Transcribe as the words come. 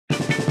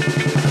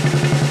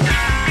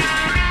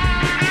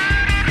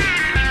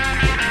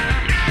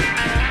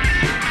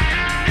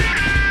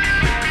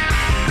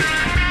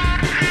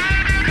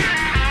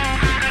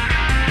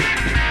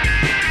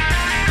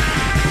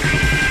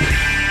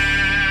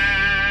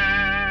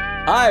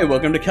Hi,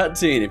 welcome to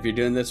Cutscene. If you're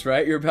doing this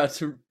right, you're about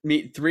to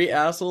meet three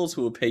assholes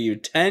who will pay you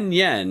 10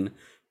 yen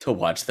to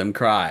watch them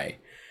cry.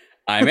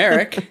 I'm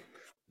Eric,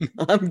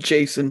 I'm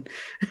Jason.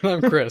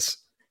 I'm Chris.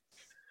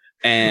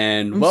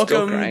 and I'm still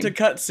welcome crying. to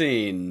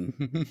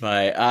Cutscene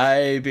by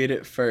I Beat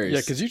It First. Yeah,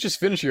 because you just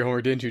finished your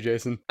homework, didn't you,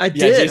 Jason? I Yeah,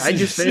 did. Jason- I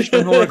just finished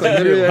my homework like Yeah,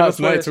 literally last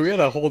before night, so we had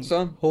a whole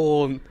So-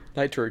 whole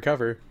night to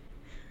recover.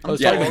 I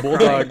was Yeah. talking to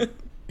Bulldog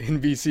in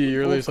BC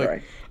earlier. It's like,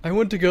 cry. I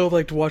went to go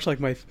to watch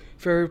my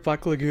favorite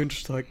Black Lagoon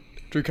just to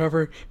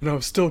recover, and I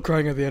was still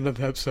crying at the end of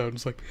the episode.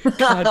 It's like,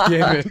 God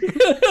damn it!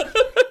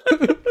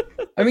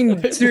 I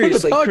mean,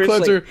 seriously, Dog Chris.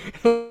 cleanser,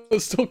 I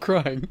was still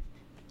crying.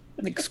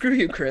 Screw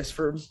you, Chris,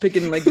 for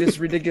picking this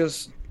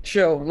ridiculous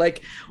show.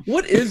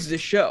 What is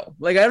this show?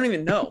 I don't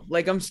even know.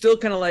 I'm still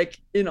kind of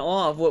in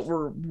awe of what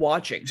we're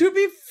watching. To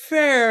be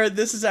fair,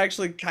 this is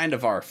actually kind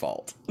of our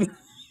fault.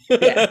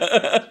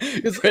 Yeah.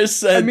 Chris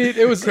said,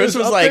 Chris was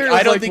up like, there, it I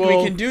was don't like, think well-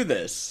 we can do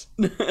this.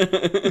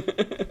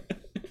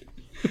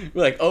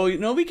 We're like, oh,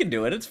 no, we can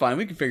do it. It's fine.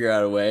 We can figure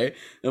out a way. And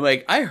I'm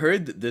like, I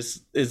heard that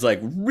this is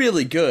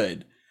really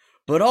good,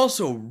 but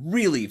also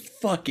really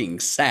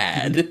fucking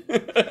sad.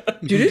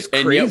 Dude, it's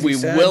crazy. And yet we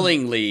sad.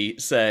 willingly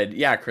said,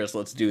 yeah, Chris,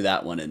 let's do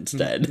that one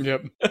instead.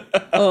 Yep.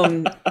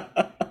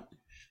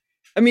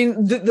 I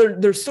mean,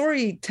 their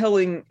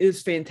storytelling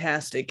is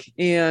fantastic,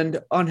 and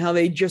on how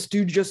they just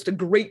do a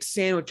great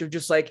sandwich of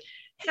just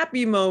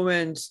happy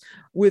moments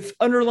with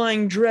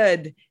underlying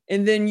dread,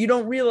 and then you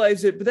don't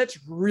realize it, but that's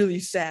really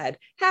sad.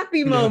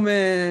 Happy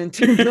moment.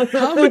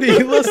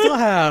 Comedy, let's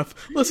laugh.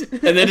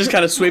 And then just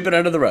kind of sweep it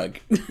under the rug.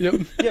 Yep.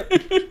 Yep.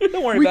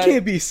 Don't worry We about can't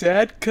it. be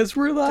sad because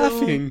we're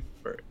laughing.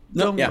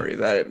 Don't yeah. worry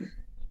about it.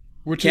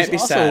 Which Can't is be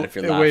also sad if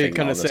you're a way laughing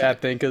kind all of the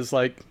sad thing, because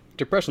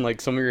depression,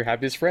 some of your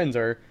happiest friends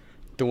are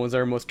the ones that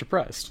are most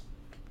depressed.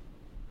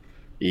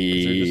 'Cause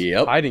they're just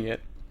Yep. hiding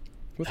it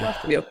with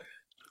laughter. Yep.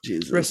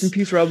 Jesus. Rest in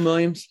peace, Robin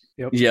Williams.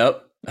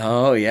 Yep.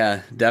 Oh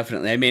yeah,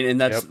 definitely. I mean, and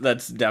Yep.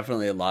 that's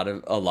definitely a lot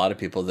of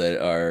people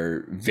that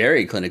are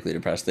very clinically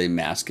depressed. They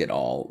mask it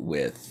all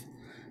with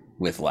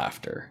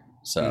laughter.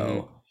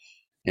 So,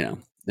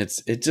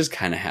 it just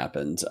kind of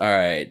happens. All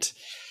right.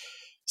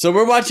 So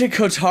we're watching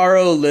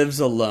Kotaro Lives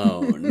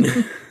Alone.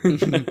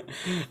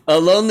 A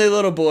lonely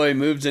little boy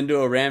moves into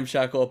a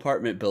ramshackle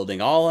apartment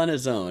building all on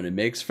his own and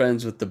makes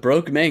friends with the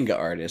broke manga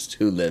artist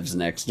who lives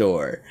next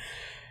door.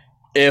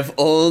 If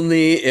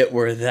only it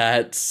were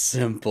that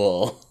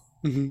simple.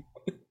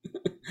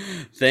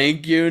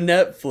 Thank you,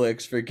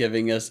 Netflix, for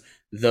giving us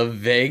the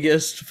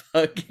vaguest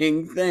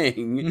fucking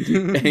thing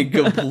and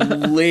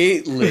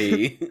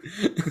completely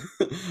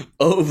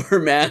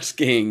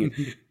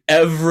overmasking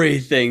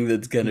everything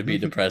that's going to be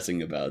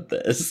depressing about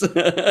this.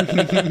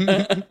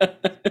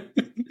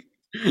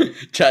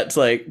 Chat's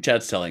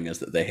telling us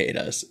that they hate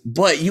us,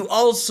 but you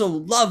also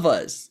love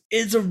us.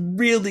 It's a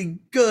really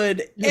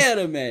good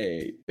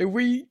anime. And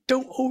we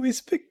don't always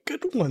pick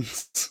good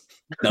ones.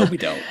 No, we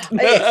don't.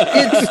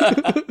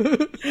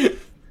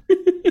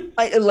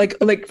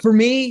 For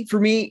me,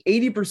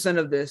 80%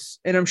 of this,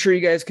 and I'm sure you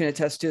guys can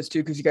attest to this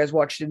too, because you guys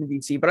watched it in the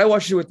VC, but I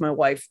watched it with my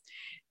wife,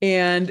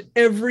 and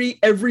every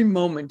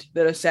moment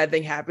that a sad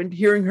thing happened,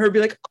 hearing her be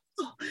like,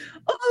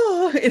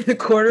 oh, in the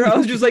corner, I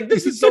was just like,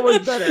 this is so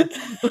much better.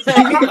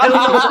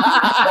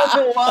 I don't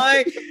know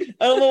why.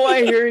 I don't know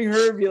why hearing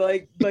her be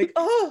like,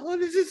 oh,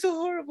 this is so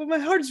horrible. My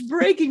heart's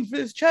breaking for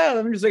this child.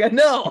 I'm just like, I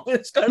know,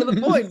 it's kind of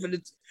the point, but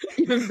it's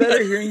even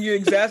better hearing you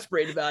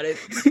exasperate about it.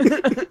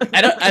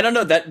 I don't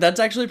know. That's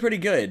actually pretty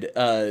good.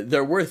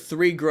 There were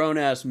three grown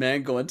ass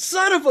men going,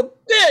 son of a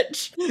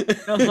bitch,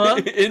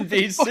 in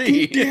VC.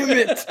 Fucking damn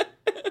it.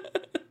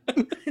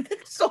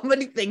 So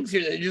many things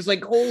here that are just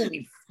like,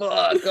 holy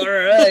fuck. All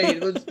right,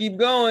 let's keep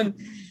going.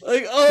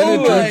 Like, And oh then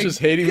my George just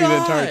hating me the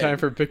entire God. time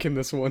for picking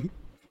this one.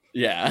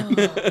 Yeah.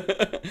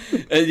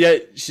 And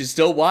yet she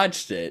still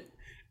watched it.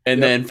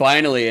 And then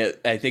finally,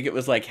 I think it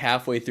was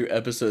halfway through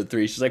episode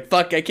 3, she's like,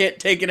 fuck, I can't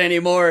take it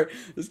anymore.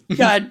 This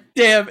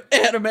goddamn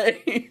anime.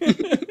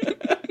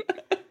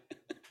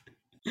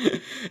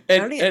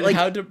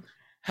 and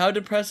how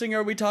depressing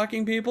are we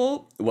talking,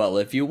 people? Well,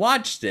 if you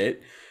watched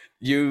it,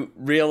 you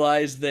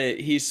realize that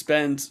he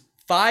spends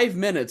 5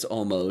 minutes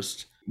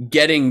almost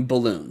getting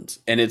balloons.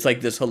 And it's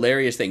this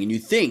hilarious thing. And you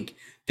think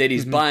that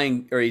he's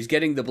buying, or he's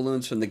getting the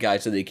balloons from the guy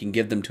so that he can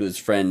give them to his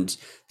friends,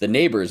 the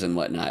neighbors and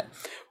whatnot.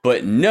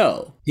 But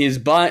no, he's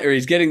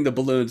getting the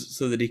balloons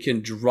so that he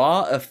can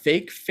draw a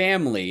fake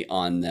family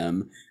on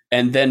them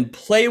and then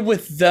play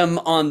with them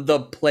on the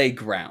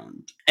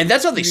playground. And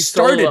that's how they He's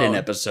so started an alone.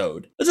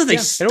 episode. That's how they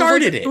And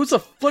started it. It was a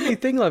funny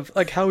thing of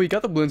how he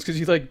got the balloons, because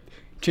he changed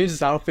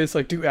his outfits,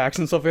 do acts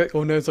and stuff.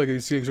 Oh no, it's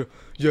he's saying,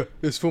 yeah,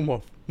 it's for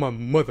my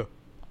mother.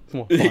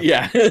 Come on, fine.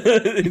 Yeah,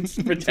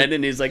 he's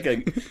pretending he's like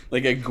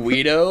a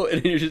Guido,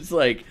 and you're just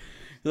like,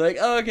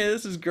 oh, okay,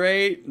 this is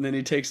great. And then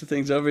he takes the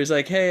things over. He's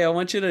like, hey, I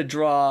want you to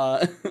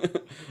draw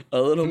a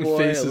little boy,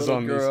 Faces a little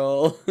on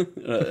girl,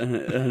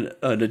 an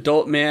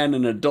adult man,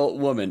 an adult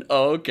woman.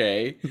 Oh,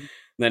 okay.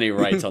 Then he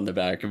writes on the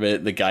back of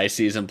it. The guy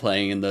sees him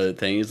playing in the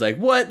thing. He's like,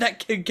 what? That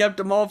kid kept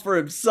them all for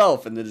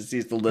himself. And then he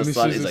sees the list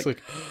on it. He's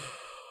like,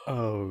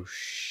 Oh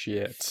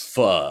shit.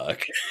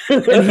 Fuck.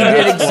 And he did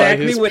That's why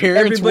exactly his what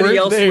parents everybody weren't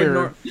else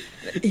there.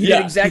 would. He Yeah.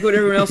 did exactly what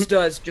everyone else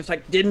does. Just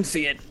like didn't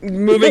see it.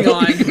 Moving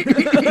on.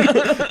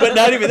 But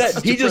not even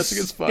that. He just depressing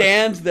as fuck.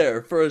 stands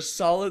there for a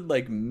solid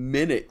like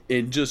minute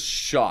in just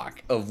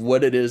shock of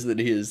what it is that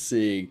he is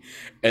seeing,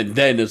 and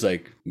then is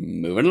like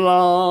moving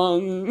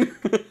along.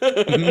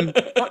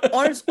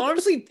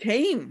 Honestly,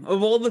 tame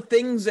of all the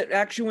things that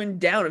actually went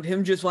down of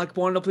him just like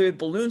wanting to play with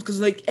balloons, because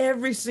like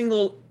every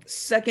single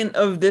second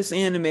of this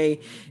anime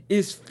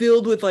is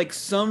filled with like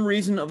some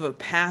reason of a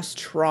past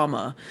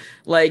trauma,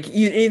 like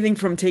anything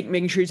from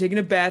making sure you're taking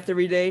a bath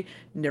every day,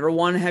 never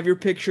want to have your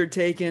picture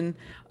taken,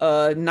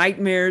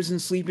 nightmares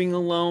and sleeping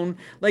alone.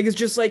 Like it's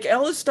just like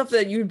all this stuff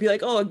that you'd be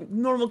like, oh,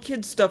 normal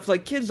kid stuff,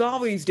 like kids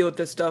always deal with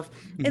this stuff,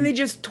 and they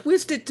just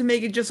twist it to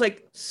make it just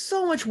like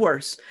so much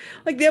worse.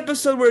 Like the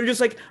episode where they're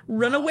just like,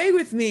 run away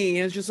with me,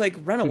 and it's just like,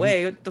 run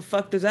away, what the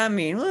fuck does that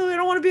mean? Oh, I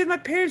don't want to be with my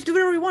parents, do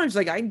whatever we want. It's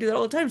like, I can do that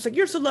all the time. It's like,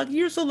 you're so lucky,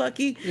 you're so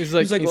lucky. He's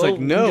like, well,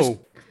 no.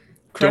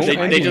 crush Don't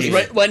my They envy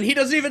just me. when he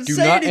doesn't even Do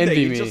say not anything.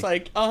 envy He's me. just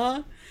like, He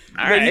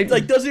right.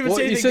 like doesn't even Well,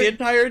 say he anything the said-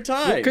 entire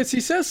time. Because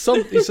he says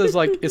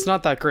like it's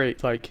not that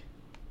great. Like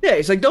Yeah,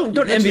 he's like, don't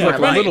envy like my a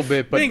life. little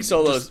bit, but being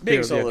solo's just,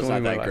 yeah, solo's don't not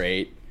envy my that life.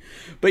 great.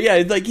 But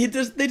yeah, like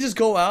they just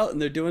go out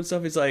and they're doing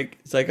stuff. It's like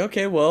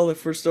okay, well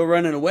if we're still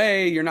running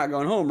away, you're not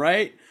going home,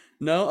 right?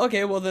 No,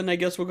 okay, well then I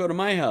guess we'll go to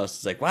my house.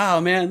 It's like, wow,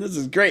 man, this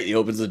is great. He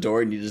opens the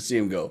door and you just see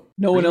him go.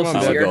 No one else I'm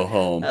is I'm gonna here. go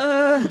home.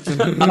 Uh,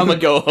 I'm gonna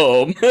go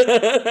home.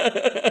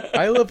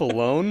 I live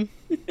alone.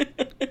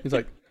 He's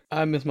like,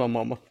 I miss my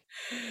mama.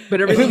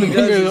 but everything he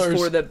does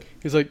is for the.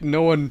 He's like,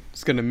 no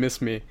one's gonna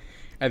miss me.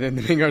 And then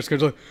the main guy's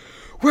like,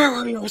 where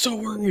are you? I'm so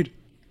worried.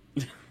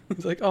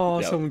 He's like, oh,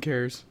 Yep. someone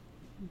cares.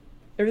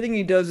 Everything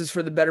he does is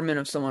for the betterment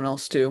of someone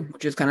else too,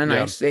 which is kind of Yeah.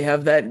 nice. They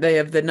have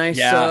the nice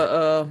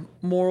Yeah.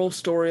 moral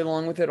story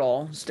along with it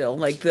all. Still,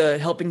 like the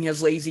helping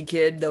his lazy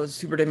kid that was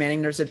super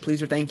demanding. Never said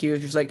please or thank you.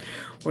 It's just like,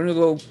 we're gonna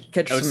go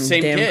catch That was the some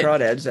same damn kid.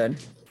 crawdads then.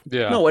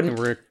 Yeah. No, it and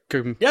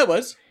wasn't. Yeah, it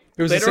was.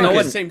 It was the Later same on, it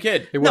was kid. the same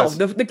kid. It No, was.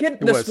 the kid,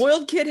 It the was.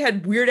 spoiled kid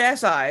had weird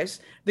ass eyes.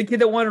 The kid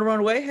that wanted to run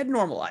away had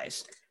normal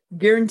eyes.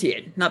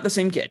 Guaranteed, not the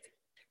same kid.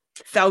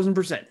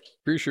 1,000%.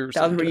 Pretty sure. it was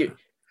the same 1,000%. kid.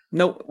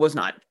 No, it was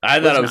not. I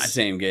thought it was not. the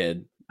same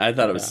kid. I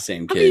thought it was Yeah. the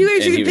same How kid. can you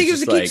guys and he think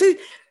was it was just the kid? like,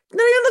 They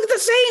don't even look the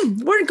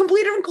same. We're in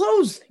completely different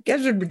clothes. You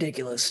guys are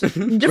ridiculous.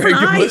 Different wearing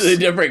completely eyes.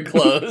 different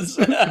clothes.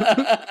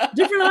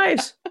 Different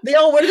eyes. They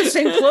all wear the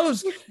same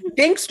clothes.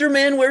 Gangster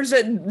Man wears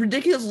that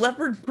ridiculous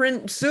leopard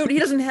print suit. He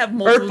doesn't have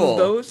multiple Purple. of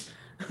those.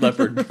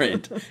 Leopard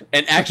print.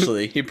 And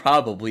actually, he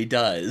probably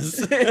does.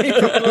 If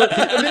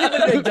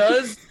anybody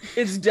does,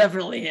 it's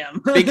definitely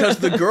him. Because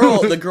the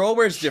girl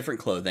wears different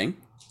clothing.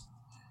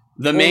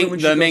 The Only when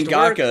she goes to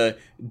work. mangaka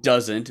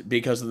doesn't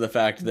because of the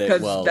fact that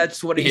Because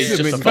that's what he he's is.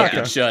 just a Mangaka.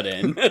 fucking shut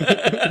in.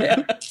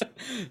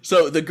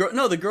 So the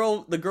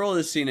girl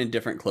is seen in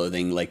different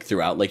clothing like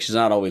throughout. Like she's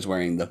not always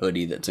wearing the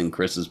hoodie that's in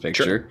Chris's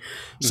picture.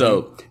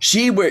 So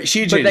she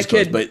changes that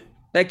clothes, kid- but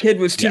That kid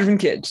was two Yeah.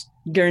 different kids.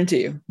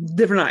 Guarantee you.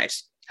 Different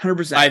eyes.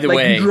 100%. Either like,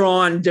 way.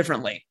 drawn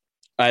differently.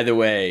 either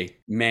way,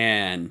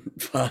 man,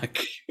 fuck.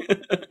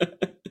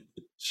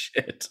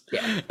 Shit.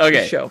 Yeah.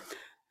 Okay. Show.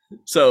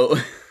 So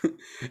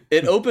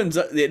it opens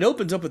up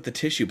with the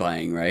tissue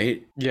buying,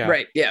 right? Yeah.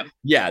 Right. Yeah.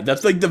 Yeah,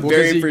 that's like the Well, 'cause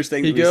very first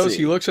thing he that we goes. see.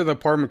 He looks at the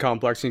apartment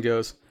complex and he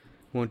goes,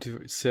 1,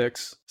 2,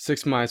 6.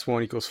 6 minus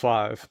 1 equals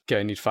 5. Okay,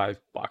 I need 5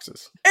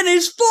 boxes. and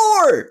he's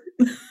 4.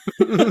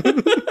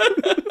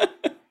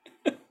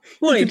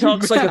 Well, he can do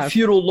talks like a math.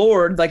 feudal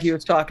lord, like he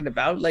was talking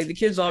about. Like the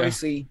kid's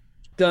obviously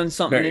done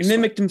something Very and smart.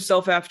 mimicked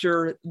himself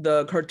after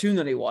the cartoon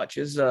that he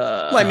watches.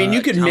 Well, I mean,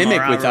 you could mimic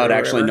Tamara without or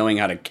actually whatever. knowing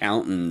how to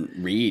count and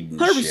read.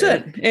 And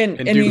 100%. And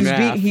And do he's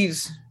math.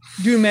 he's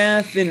doing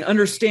math and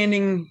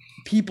understanding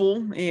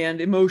people and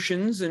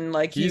emotions, and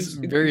like He's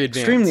he's very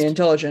extremely advanced.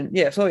 intelligent.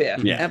 Yes. Oh yeah.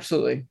 Yeah.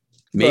 Absolutely.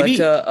 Maybe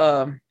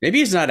But maybe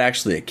he's not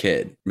actually a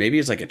kid. Maybe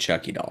he's like a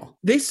Chucky doll.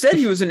 they said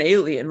he was an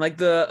alien. Like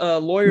the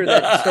lawyer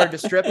that started to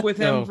strip with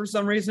him Oh. for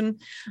some reason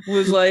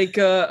was like,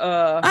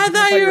 I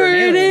thought you were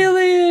an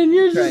alien.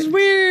 You're just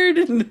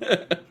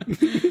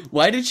weird.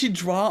 Why did she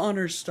draw on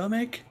her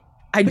stomach?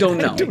 I don't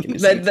know. Doesn't make any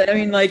sense. I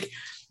mean, like,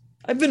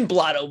 I've been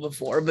blotto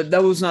before, but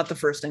that was not the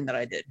first thing that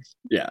I did.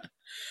 Yeah.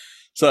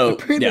 So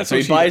Apparently yeah, that's so he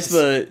what she buys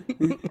is.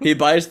 he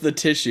buys the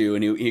tissue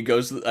and he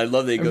goes. I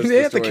love that he goes. They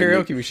to have the store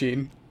and karaoke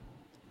machine.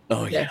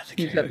 Oh yeah,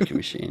 the he's got- karaoke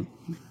machine.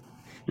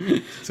 So,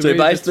 So he maybe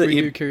buys that's where the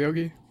you he- do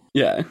karaoke.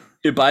 Yeah,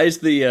 he buys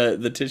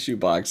the tissue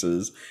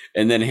boxes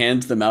and then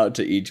hands them out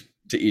to each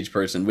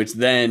person, which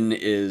then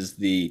is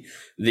the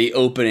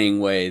opening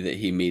way that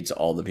he meets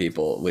all the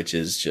people, which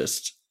is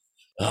just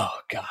oh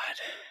god,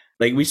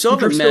 like we still Which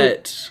are haven't still-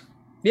 met.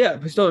 Yeah,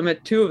 we still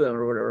met 2 of them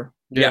or whatever.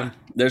 Yeah,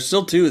 there's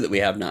still 2 that we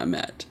have not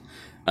met.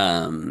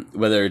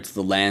 Whether it's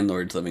the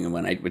landlords living in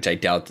one, which I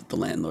doubt that the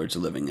landlords are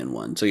living in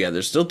one. So yeah,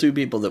 there's still 2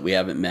 people that we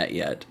haven't met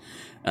yet.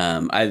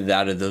 Either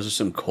that or those are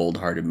some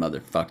cold-hearted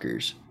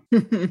motherfuckers.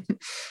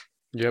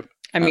 Yep.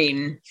 I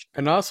mean,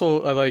 And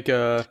also, I like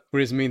what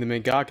does it mean, the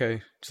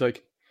mangaka? It's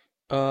like,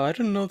 I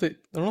don't know that.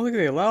 I don't think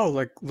they allow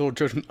like little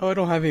children. Oh, I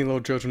don't have any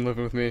little children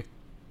living with me.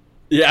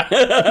 Yeah,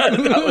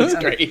 that was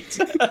great.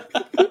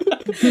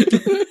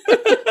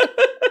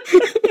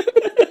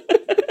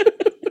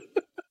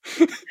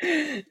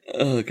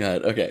 Oh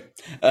God. Okay.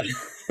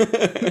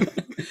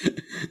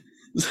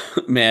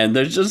 Man,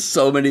 there's just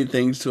so many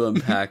things to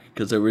unpack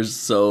because there were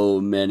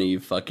so many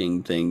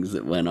fucking things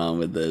that went on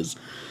with this.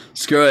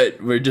 Screw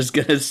it. We're just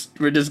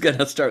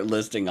gonna start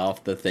listing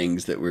off the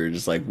things that we're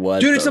just like, what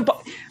Dude, the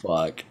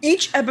fuck?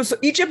 Each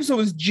episode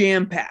was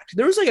jam packed.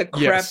 There was like a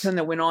crap Yes. ton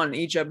that went on in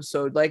each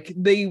episode. Like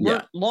they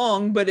weren't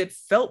long, but it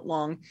felt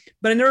long.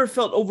 But I never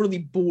felt overly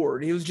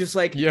bored. It was just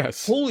like,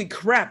 Yes. holy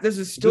crap, this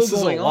is still This is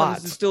a going on. lot.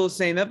 This is still the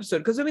same episode.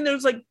 Because I mean,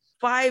 there's like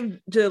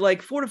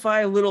 4 to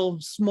 5 little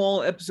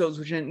small episodes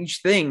within each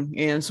thing,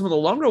 and some of the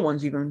longer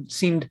ones even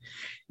seemed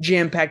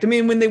jam-packed. I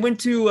mean, when they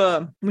went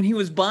to when he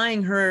was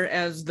buying her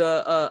as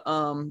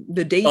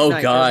the date Oh, night,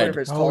 or God. whatever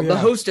it's Oh, called, yeah. the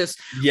hostess.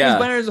 He was Yeah.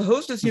 buying her as a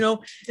hostess, you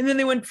know, and then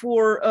they went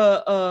for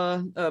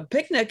a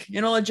picnic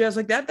and all that jazz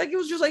like that. Like it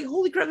was just like,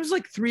 holy crap, there's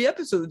like 3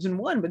 episodes in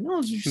one, but no, it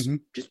was just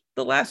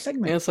the last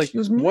segment. And it's like, It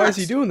was why is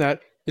he nuts. doing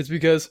that? It's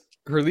because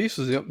her lease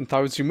was up and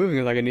thought was you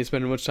moving. Like, I need to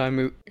spend as much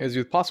time as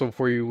possible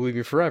before you leave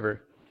me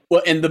forever.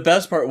 Well, and the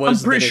best part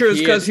was I'm pretty that sure if it's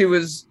he because had- he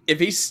was. if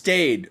he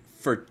stayed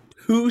for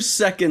 2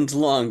 seconds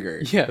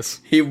longer, Yes.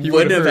 he would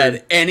wouldn't have heard.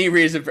 had any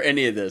reason for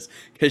any of this.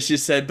 Because she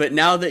said, but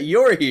now that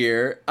you're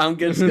here, I'm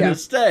just going Yeah. to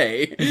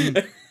stay.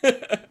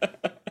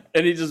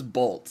 And he just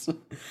bolts.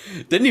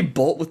 Didn't he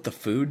bolt with the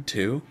food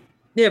too?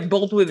 Yeah,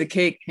 bolt with the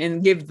cake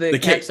and give the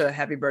cake. cats a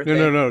happy birthday.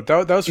 No.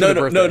 That was for No, the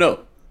no, birthday. no,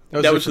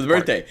 no. That was for the part.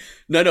 birthday.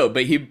 No,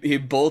 but he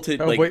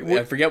bolted, Oh, like, wait, what-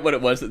 I forget what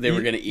it was that they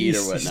were going to eat or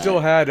He whatnot. still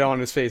had it on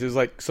his face. It was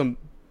like some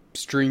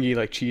stringy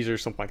like cheese or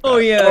something like that. Oh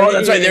yeah. Oh,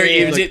 that's right. They were,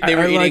 yeah, eating- yeah. they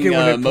were I like eating it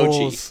when it mochi.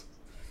 pulls.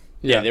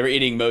 Yeah, they were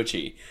eating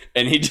mochi.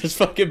 And he just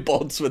fucking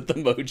bolts with the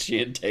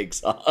mochi and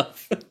takes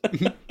off.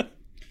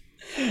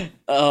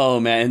 Oh,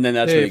 man. And then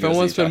that's Hey, when he if I goes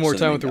want and to spend talks more to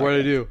time the with her, what do I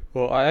guy. do?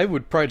 Well, I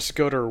would probably just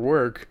go to her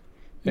work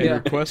and Yeah.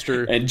 request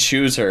her. And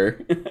choose her.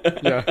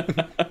 Yeah.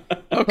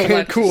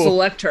 Okay, cool.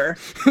 Select her.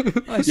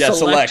 Yeah,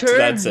 select,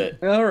 that's it.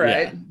 All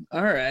right.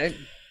 All right.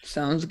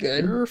 Sounds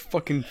good. You're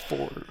fucking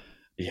four.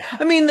 Yeah.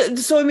 I mean,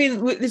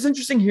 what's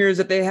interesting here is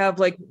that they have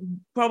like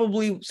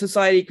probably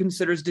society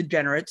considers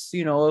degenerates,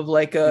 you know, of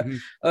like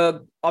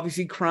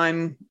obviously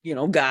crime, you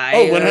know, guy.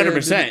 Oh,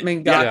 100%.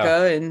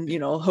 Mangaka and, you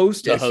know,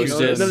 hostess. The You know,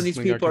 hostess. none of these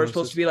people Mangaka are supposed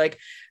hostess. to be like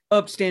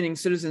upstanding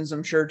citizens,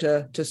 I'm sure,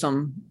 to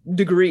some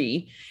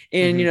degree.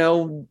 And, you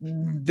know,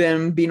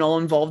 them being all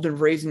involved in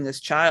raising this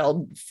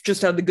child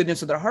just out of the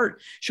goodness of their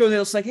heart, showing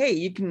that it's like, hey,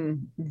 you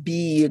can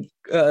be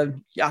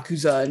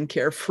Yakuza and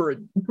care for a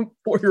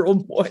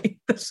 4-year-old boy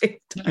at the same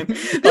time.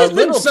 There's been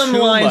little some too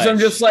lines I'm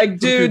much. just like,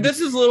 dude, this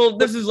is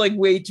like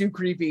way too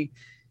creepy.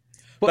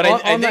 But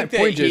on I think that that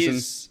point, Jason.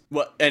 he's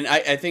well, and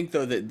I think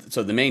though that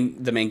so the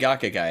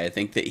mangaka guy, I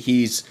think that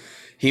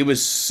he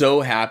was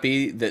so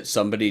happy that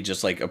somebody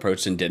just like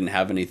approached and didn't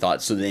have any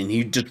thoughts, so then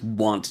he just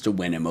wants to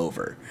win him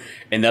over,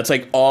 and that's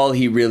like all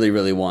he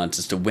really wants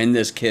is to win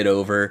this kid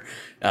over,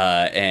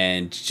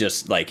 and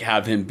just like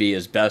have him be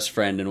his best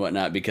friend and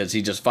whatnot, because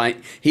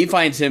he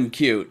finds him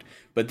cute,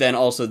 but then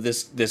also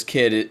this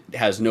kid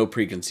has no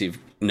preconceived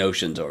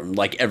notions over him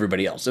like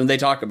everybody else, and they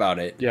talk about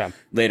it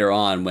later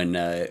on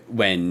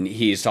when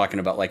he's talking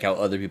about like how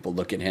other people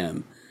look at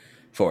him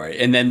for it,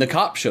 and then the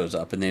cop shows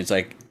up and he's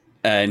like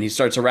and he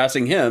starts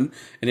harassing him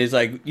and he's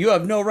like, you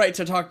have no right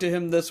to talk to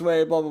him this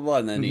way, blah blah blah,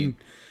 and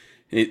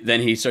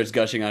then he starts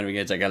gushing on him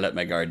again. It's like, I let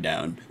my guard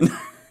down.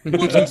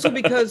 Well,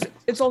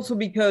 it's also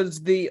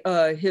because the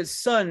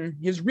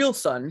his real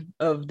son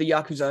of the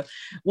Yakuza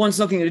wants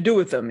nothing to do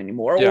with them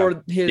anymore,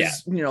 or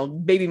his you know,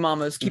 baby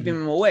mama is keeping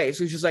him away.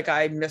 So he's just like,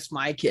 I miss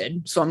my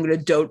kid, so I'm gonna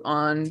dote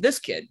on this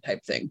kid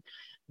type thing,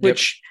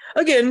 which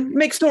again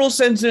makes total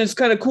sense and it's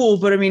kind of cool.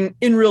 But I mean,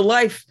 in real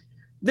life,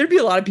 there'd be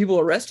a lot of people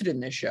arrested in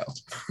this show.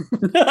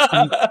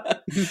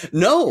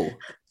 No,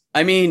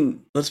 I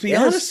mean, let's be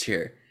honest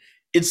here.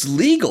 It's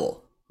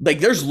legal. Like,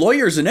 there's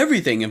lawyers and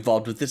everything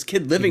involved with this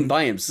kid living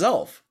by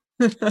himself.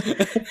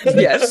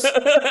 Yes,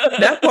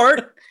 that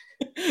part.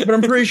 But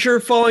I'm pretty sure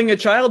following a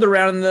child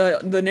around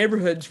the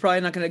neighborhood's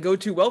probably not going to go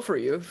too well for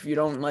you if you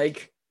don't,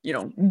 like, you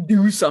know,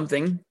 do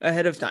something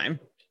ahead of time.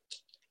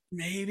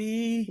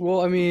 Maybe.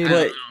 Well, I mean,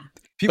 But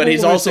people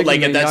he's always also, think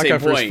like, of at that Mangaka same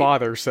for his point-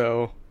 father,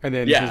 so and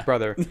then his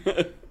brother.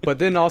 But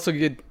then also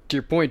get to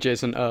your point,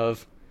 Jason,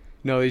 of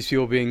these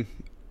people being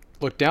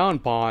looked down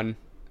upon,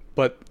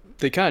 but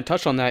they kind of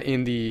touched on that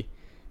in the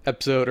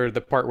episode or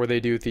the part where they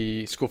do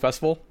the school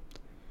festival,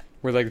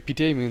 where like the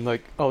PTA mean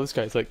like, oh, this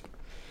guy's like,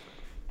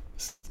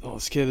 oh,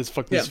 this kid is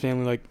fucking this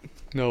family, like,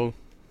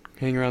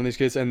 hang around these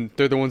kids, and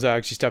they're the ones that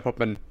actually step up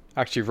and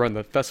actually run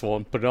the festival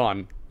and put it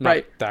on,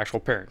 not the actual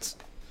parents.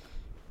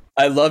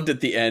 I loved at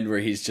the end where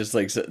he's just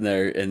like sitting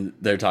there and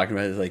they're talking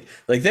about it,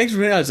 like thanks for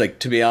being honest. Like,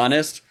 to be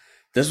honest,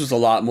 this was a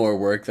lot more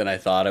work than I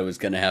thought I was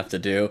going to have to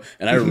do,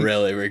 and I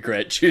really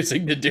regret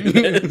choosing to do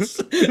this.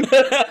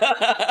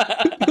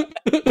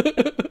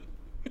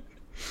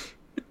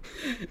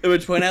 At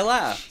which point I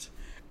laughed.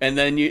 And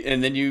then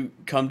you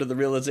come to the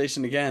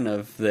realization again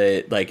of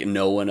that, like,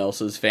 no one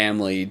else's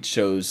family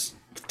chose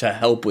to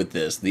help with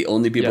this. The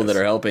only people that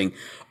are helping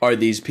are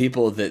these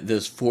people that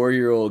this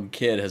 4-year-old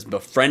kid has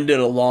befriended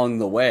along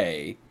the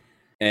way.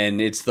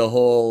 And it's the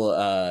whole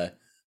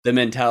the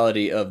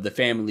mentality of the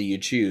family you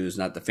choose,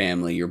 not the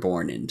family you're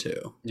born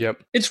into.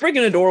 Yep. It's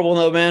freaking adorable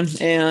though, man.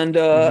 And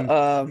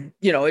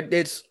you know,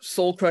 it's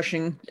soul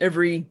crushing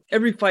every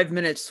 5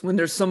 minutes when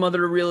there's some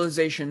other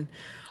realization.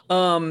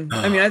 I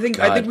mean, I think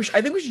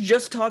we should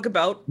just talk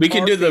about. We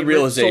can do the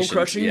realization, soul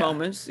crushing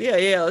moments.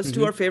 Yeah. Let's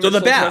do our favorite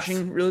soul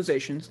crushing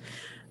realizations.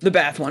 The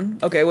bath one.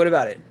 Okay, what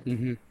about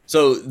it?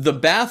 So the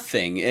bath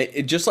thing,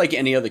 it just like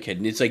any other kid,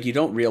 and it's like you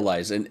don't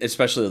realize, and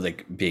especially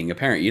like being a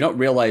parent, you don't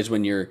realize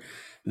when you're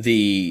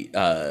the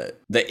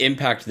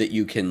impact that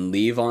you can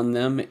leave on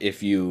them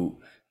if you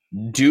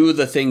do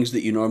the things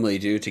that you normally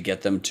do to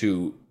get them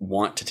to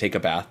want to take a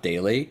bath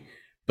daily,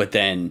 but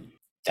then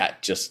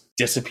that just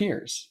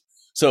disappears.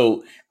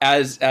 So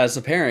as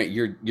a parent,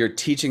 you're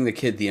teaching the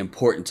kid the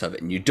importance of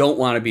it, and you don't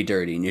want to be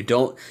dirty, and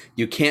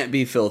you can't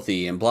be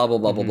filthy, and blah blah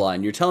blah blah blah,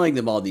 and you're telling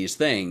them all these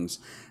things,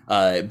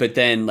 but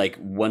then like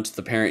once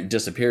the parent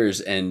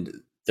disappears, and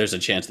there's a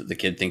chance that the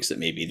kid thinks that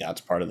maybe that's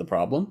part of the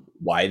problem,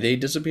 why they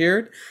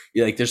disappeared.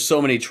 You're like, there's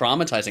so many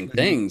traumatizing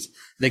things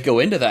that go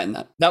into that,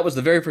 and that was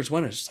the very first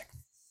one. It's just like,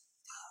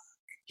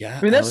 yeah,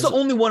 I mean, that's the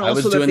only one. Also, I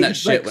was doing that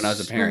shit when I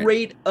was a parent.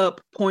 Straight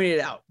up pointed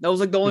out. That was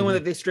like the only one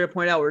that they straight up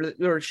pointed out,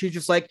 where she's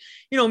just like,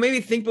 you know,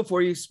 maybe think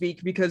before you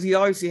speak, because he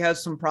obviously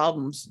has some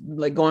problems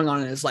like going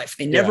on in his life.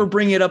 They never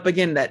bring it up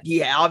again that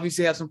he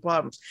obviously has some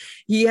problems.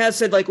 He has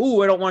said like,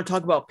 "Oh, I don't want to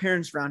talk about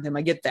parents around him."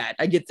 I get that,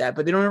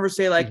 but they don't ever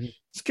say like,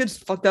 "This kid's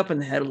fucked up in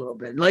the head a little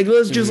bit." Like,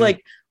 let's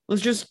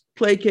just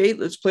placate,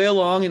 let's play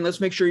along, and let's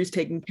make sure he's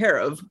taken care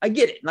of. I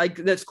get it. Like,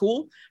 that's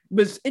cool.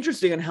 But it's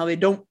interesting on how they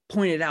don't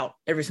point it out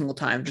every single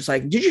time. Just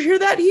like, did you hear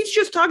that? He's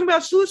just talking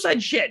about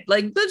suicide shit.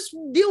 Like, let's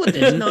deal with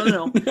this.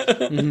 No.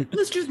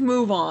 Let's just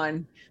move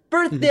on.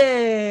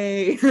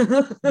 Birthday.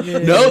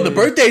 No, the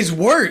birthday's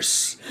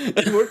worse.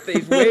 The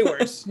birthday's way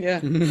worse.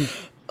 Yeah.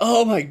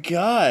 Oh my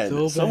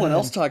God. Someone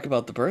else talk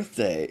about the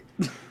birthday.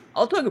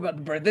 I'll talk about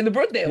the birthday. The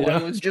birthday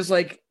one was just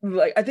like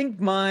I think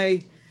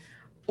my...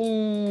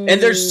 And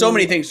there's so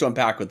many things to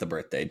unpack with the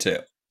birthday too.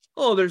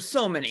 Oh, there's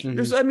so many.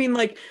 There's, I mean,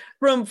 like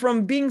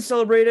from being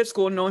celebrated at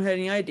school, no one had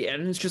any idea,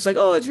 and it's just like,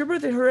 oh, it's your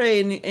birthday,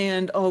 hooray!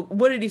 And oh,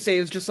 what did he say?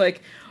 It was just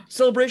like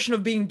celebration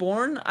of being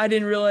born. I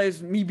didn't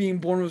realize me being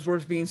born was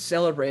worth being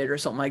celebrated or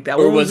something like that.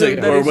 Or was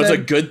a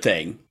good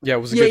thing. Yeah,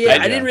 it was a good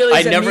thing. I didn't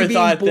realize that me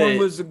being born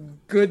was a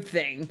good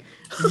thing.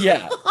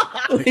 Yeah,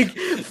 like,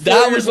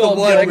 that was the one.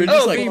 Like, we're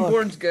just like, being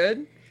born's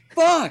good.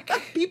 Fuck.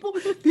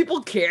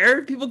 People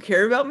care. People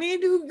care about me.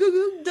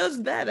 Who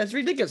does that? That's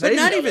ridiculous. But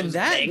not even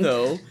that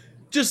though.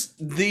 Just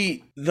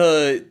the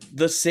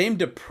same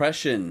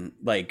depression,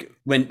 like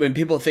when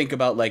people think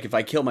about like, if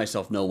I kill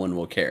myself, no one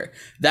will care.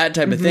 That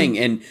type of thing,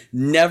 and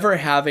never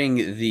having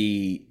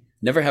the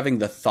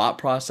thought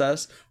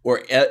process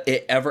or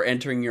it ever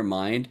entering your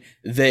mind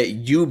that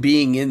you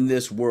being in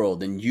this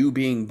world and you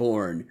being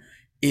born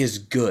is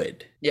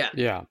good.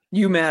 Yeah.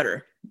 You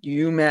matter.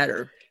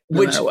 No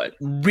which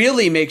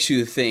really makes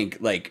you think,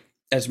 like,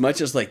 as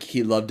much as like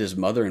he loved his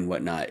mother and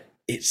whatnot,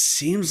 it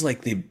seems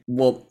like the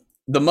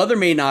mother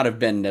may not have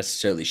been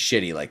necessarily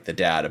shitty like the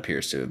dad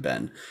appears to have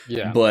been.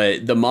 Yeah.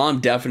 But the mom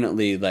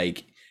definitely,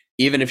 like,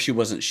 even if she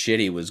wasn't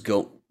shitty, was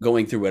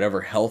going through whatever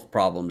health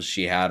problems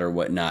she had or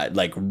whatnot,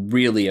 like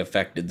really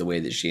affected the way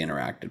that she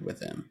interacted with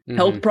him.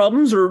 Health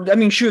problems? Or, I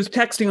mean, she was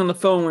texting on the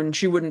phone when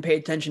she wouldn't pay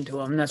attention to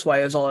him. And that's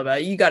why it was all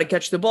about, you got to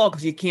catch the ball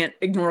because you can't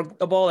ignore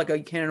a ball like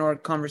you can't ignore a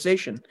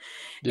conversation.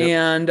 Yep.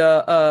 And,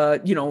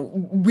 you know,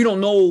 we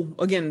don't know,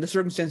 again, the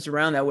circumstances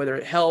around that, whether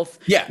it's health,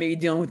 maybe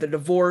dealing with a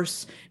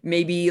divorce,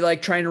 maybe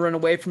like trying to run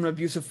away from an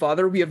abusive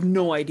father. We have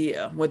no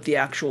idea what the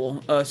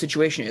actual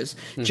situation is.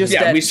 Just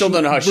that we still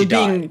don't know how she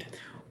died.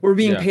 We're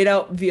being paid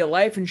out via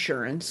life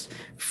insurance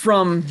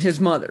from his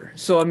mother.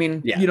 So, I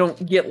mean, you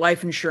don't get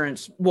life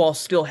insurance while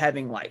still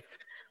having life.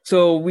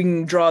 So we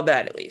can draw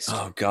that at least.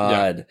 Oh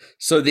God! Yeah.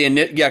 So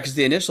because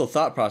the initial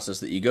thought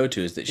process that you go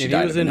to is that she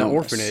died. He was in an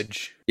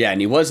orphanage. Yeah,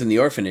 and he was in the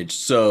orphanage.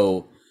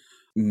 So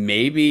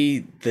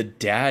maybe the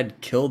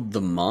dad killed the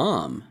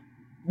mom.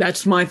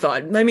 That's my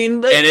thought. I mean,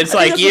 and it's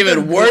like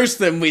even worse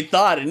than we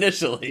thought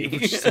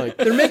initially. Like,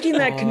 they're making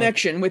that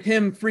connection with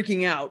him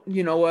freaking out,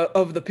 you know,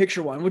 of the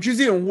picture one, which is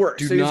even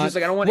worse. So he's just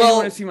like, I don't want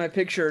anyone to see my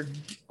picture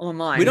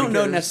online. We don't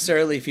know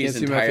necessarily if he's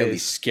entirely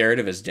scared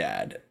of his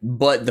dad,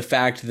 but the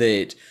fact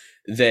that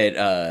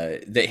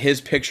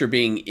his picture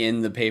being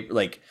in the paper,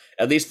 like,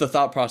 at least the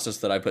thought process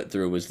that I put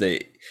through was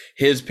that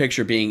his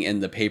picture being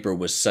in the paper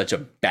was such a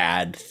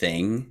bad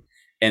thing.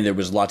 And there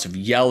was lots of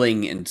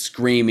yelling and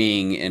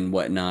screaming and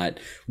whatnot.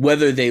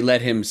 Whether they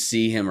let him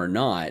see him or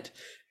not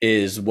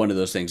is one of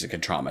those things that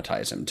could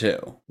traumatize him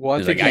too. Well,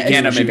 I think I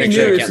can't have my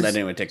picture. I can't let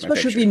anyone take my picture.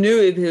 Especially if he knew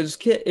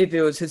if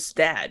it was his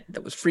dad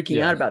that was freaking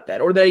out about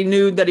that, or that he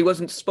knew that he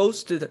wasn't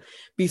supposed to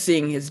be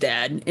seeing his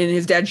dad, and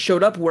his dad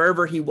showed up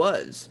wherever he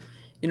was,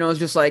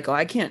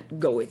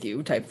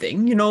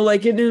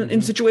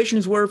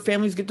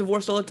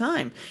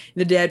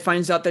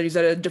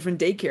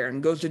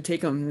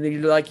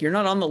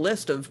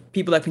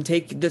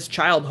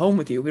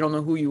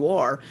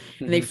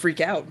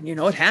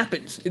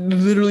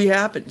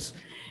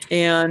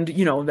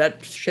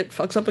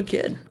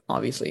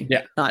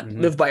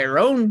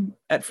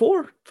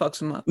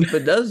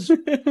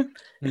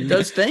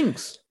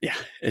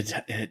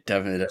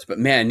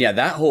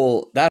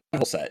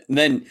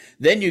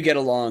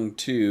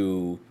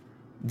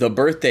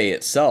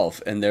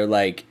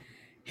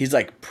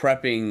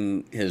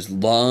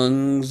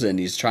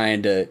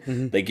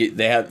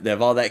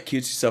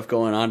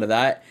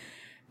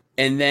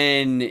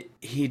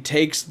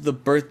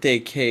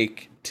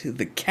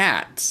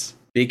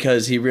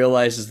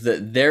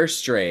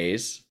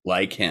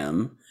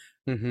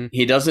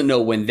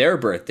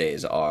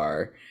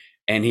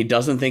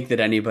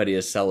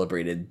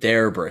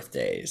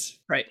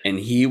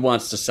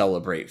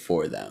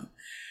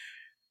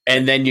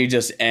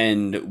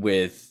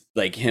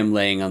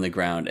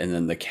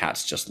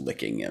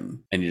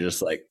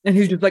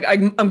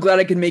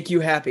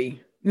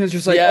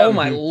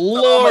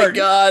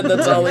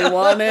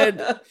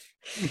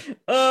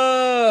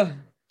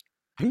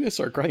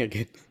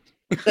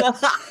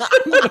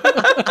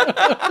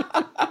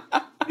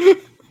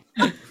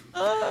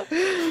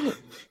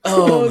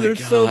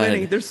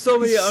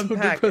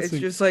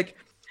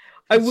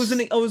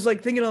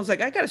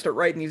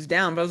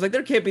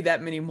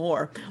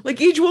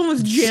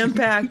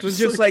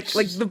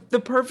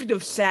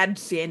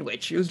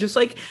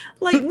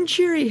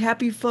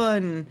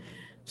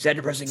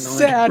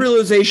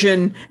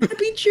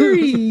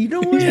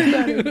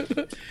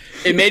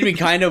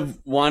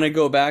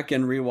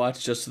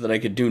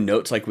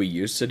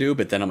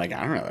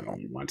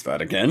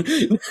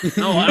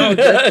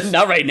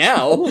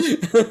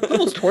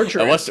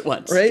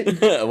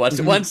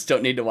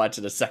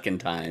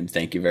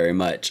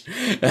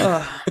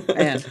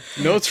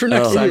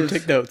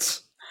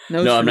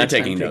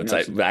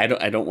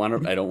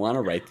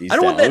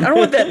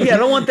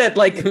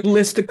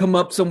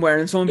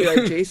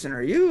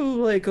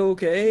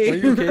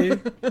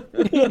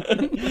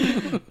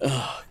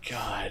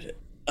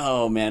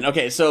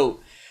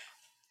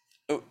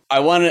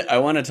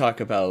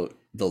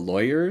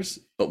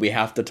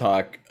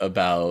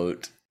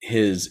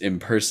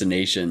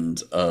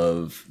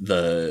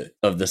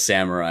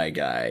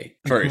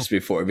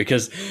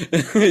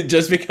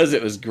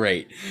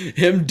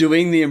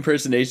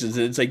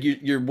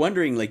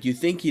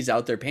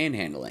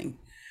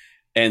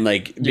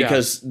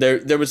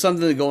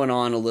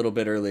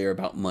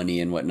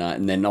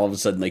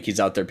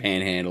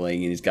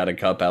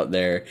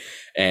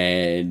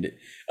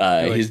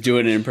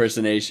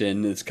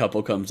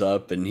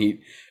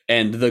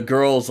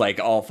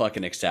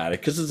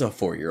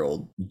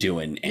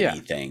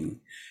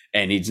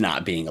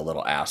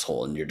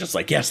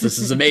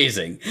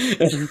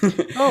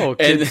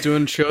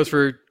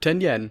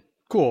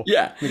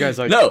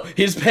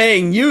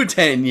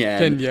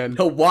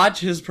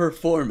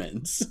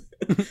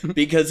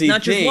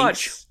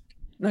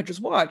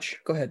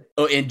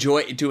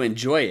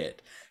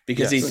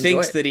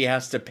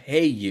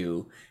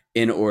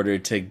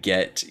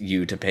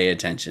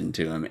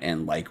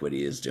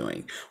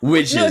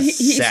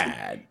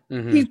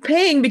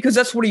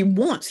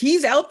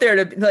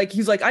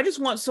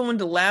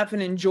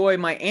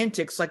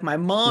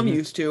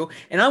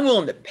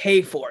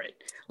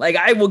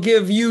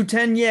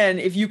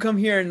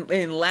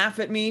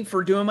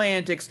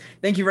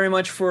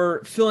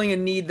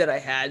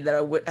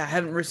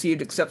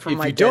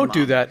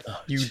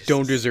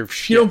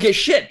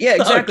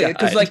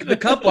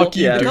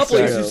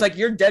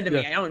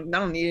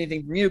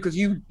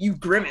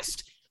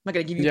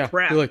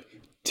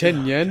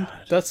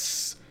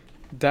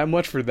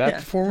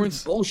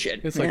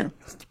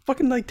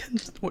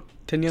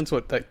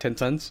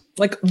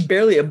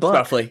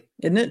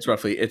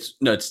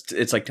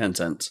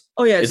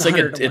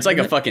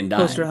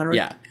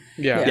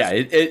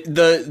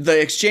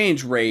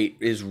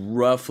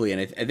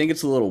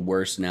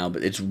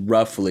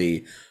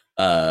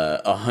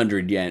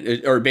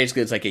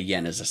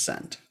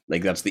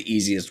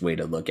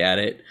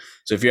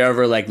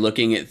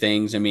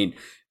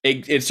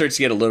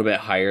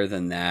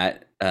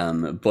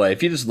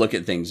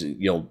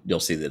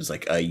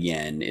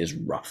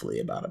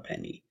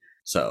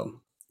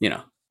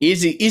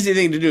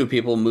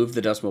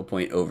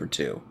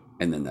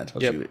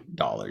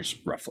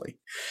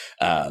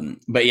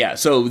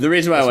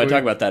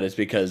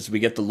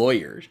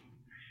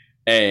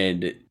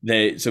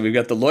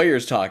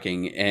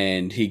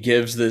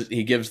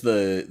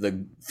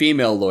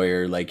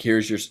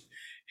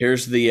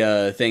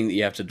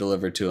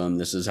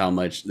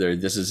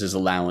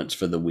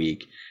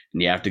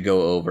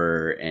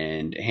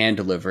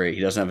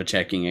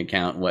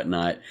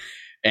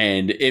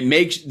 And they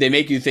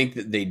make you think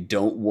that they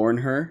don't warn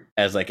her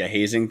as like a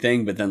hazing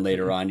thing, but then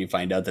later on you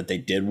find out that they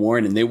did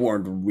warn, and they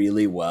warned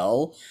really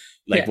well.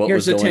 Like what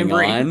was going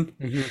on.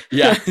 Mm-hmm.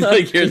 Yeah,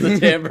 like here's the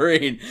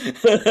tambourine.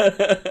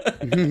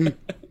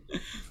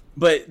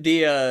 But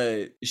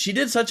she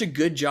did such a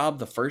good job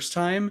the first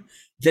time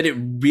that it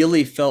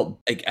really felt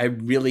like I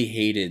really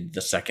hated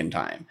the second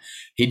time.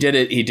 He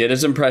did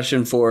his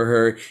impression for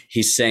her.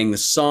 He sang the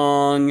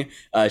song.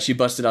 She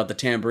busted out the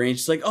tambourine.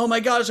 She's like, oh my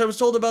gosh, I was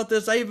told about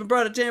this. I even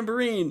brought a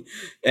tambourine.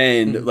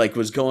 And like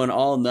was going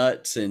all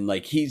nuts. And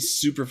like he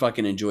super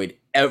fucking enjoyed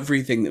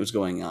everything that was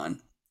going on.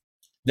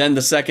 Then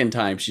the second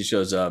time she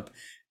shows up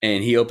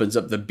and he opens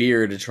up the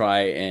beer to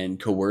try and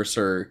coerce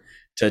her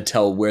to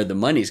tell where the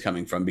money's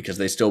coming from, because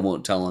they still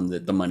won't tell him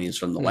that the money is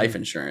from the life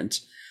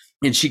insurance.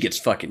 And she gets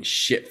fucking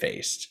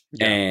shit-faced.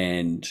 Yeah.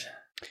 And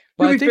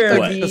well, I think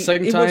the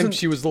second time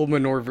she was a little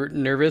more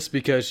nervous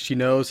because she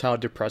knows how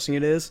depressing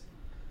it is.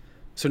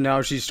 So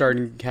now she's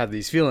starting to have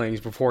these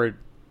feelings before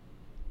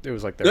it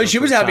was like... No, she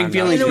was having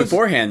feelings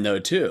beforehand, though,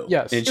 too.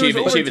 Yes. And she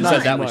even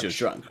said that when she was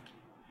drunk.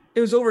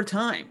 It was over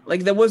time.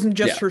 Like, that wasn't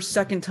just her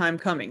second time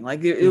coming.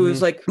 Like, it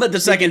was like... But the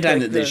second time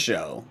that they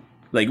show.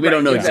 Like, we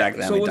don't know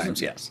exactly how many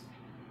times, yes.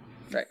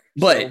 Right.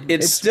 But so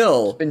it's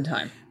still... been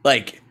time.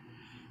 Like...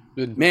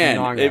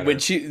 Man, when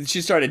she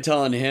started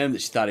telling him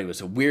that she thought he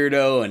was a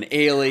weirdo, an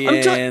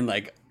alien,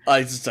 like I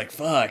was just like,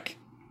 fuck.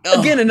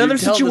 Again, another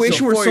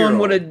situation where someone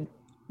would have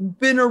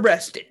been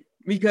arrested,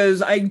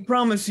 because I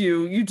promise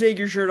you take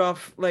your shirt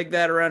off like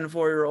that around a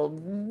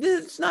 4-year-old.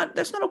 That's not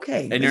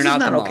okay. And you're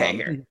not okay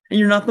here. And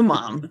you're not the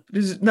mom.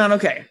 This is not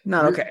okay.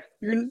 Okay.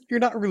 You're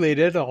not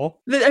related at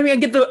all. I mean,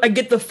 I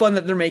get the fun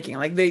that they're making.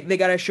 Like they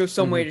got to show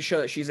some way to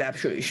show that she's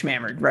absolutely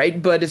schmammered, right?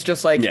 But it's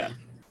just like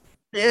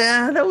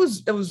yeah, that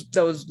was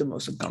the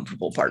most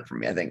uncomfortable part for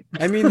me, I think.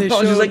 I mean, they I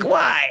was just like,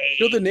 why?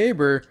 Showed the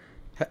neighbor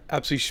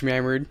absolutely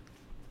schmammered,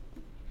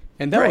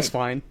 and that was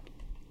fine.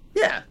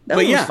 Yeah, that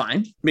was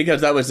fine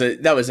because that was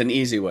an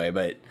easy way,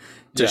 but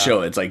to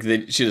show it's like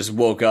she just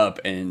woke up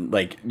and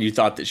like you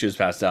thought that she was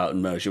passed out,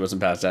 and no, she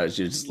wasn't passed out.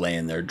 She was just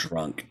laying there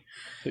drunk.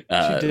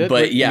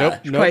 But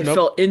yeah, she probably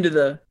fell into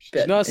the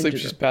bed. She's not asleep.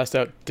 She's passed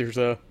out. There's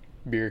a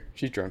beer.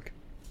 She's drunk.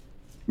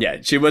 Yeah,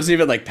 she wasn't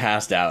even like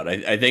passed out.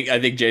 I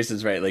think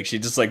Jason's right. Like she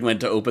just like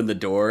went to open the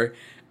door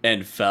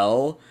and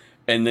fell,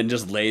 and then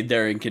just laid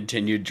there and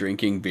continued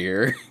drinking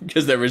beer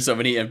because there were so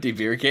many empty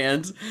beer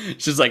cans.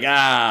 She's like,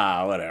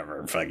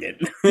 whatever, fuck it.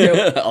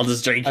 Yep. I'll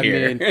just drink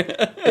here.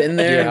 Been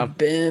there,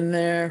 been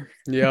there.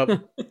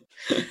 Yep.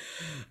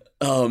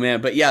 Oh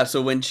man, but yeah.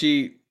 So when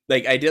she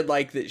like, I did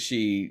like that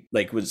she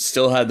like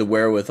still had the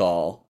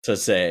wherewithal to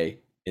say,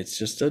 it's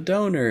just a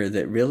donor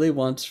that really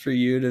wants for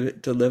you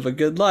to live a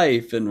good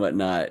life and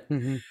whatnot.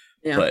 Mm-hmm.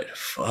 Yeah. But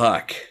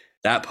fuck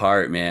that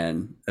part,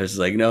 man. I was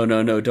like, no,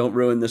 don't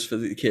ruin this for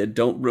the kid.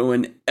 Don't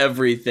ruin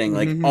everything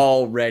like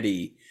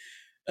already.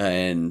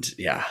 And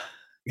yeah,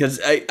 because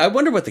I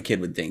wonder what the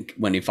kid would think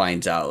when he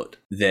finds out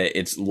that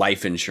it's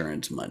life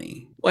insurance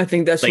money. Well, I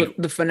think that's like, what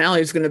the finale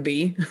is going to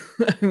be.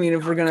 I mean,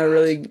 if we're going to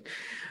really...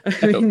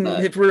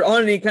 if we're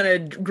on any kind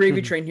of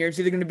gravy train here, it's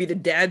either going to be the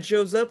dad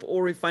shows up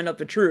or we find out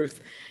the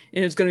truth,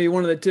 and it's going to be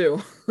one of the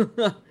two.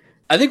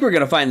 I think we're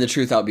going to find the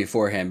truth out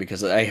beforehand,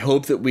 because I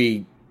hope that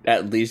we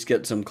at least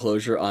get some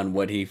closure on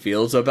what he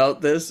feels about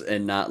this,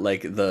 and not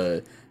like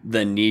the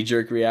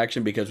knee-jerk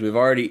reaction, because we're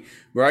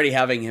already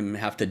having him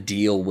have to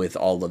deal with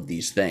all of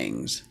these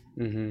things,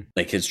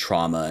 like his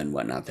trauma and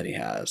whatnot that he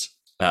has.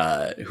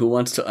 Who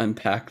wants to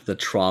unpack the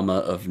trauma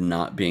of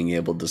not being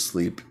able to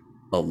sleep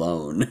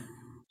alone?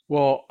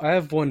 Well, I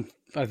have one.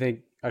 I think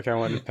I kind of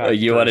want to pass.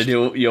 You want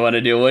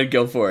to do one?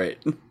 Go for it.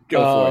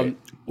 For it.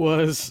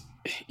 Was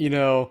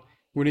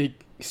when he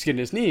skinned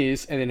his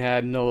knees and then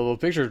had no little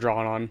picture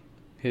drawn on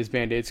his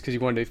band-aids because he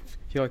wanted to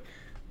feel like,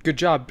 good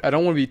job. I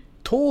don't want to be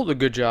told a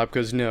good job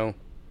because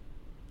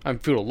I'm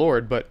feudal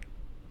lord, but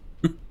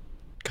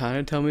kind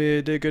of tell me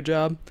I did a good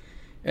job.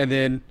 And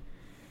then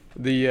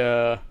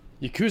the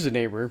Yakuza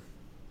neighbor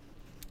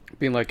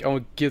being like,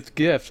 "Oh, give the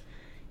gift,"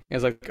 and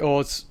it's like, "Oh,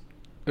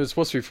 it was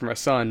supposed to be for my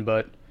son,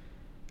 but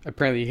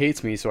apparently he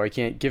hates me, so I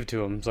can't give it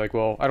to him." It's like,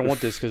 well, I don't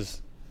want this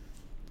because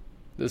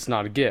this is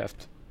not a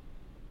gift.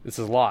 This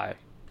is a lie.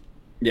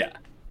 Yeah.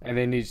 And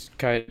then he's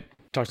kind of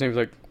talks to him, he's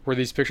like, were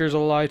these pictures a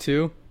lie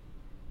too?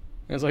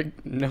 And it's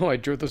like, no, I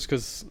drew this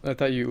because I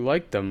thought you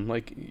liked them.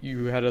 Like,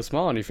 you had a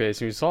smile on your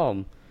face and you saw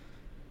them.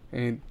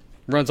 And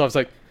he runs off.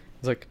 It's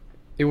like,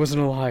 it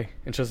wasn't a lie.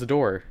 And shuts the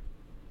door.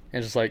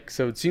 And just like,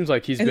 so it seems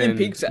like he's been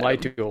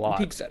lied to a lot.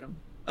 Peeks at him.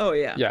 Oh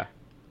yeah. Yeah.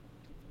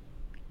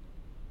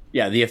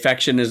 Yeah, the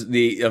affection is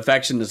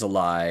a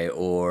lie,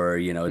 or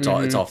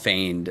it's all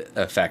feigned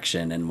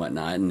affection and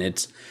whatnot, and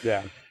it's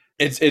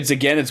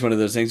one of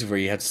those things where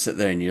you have to sit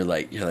there and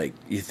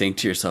you think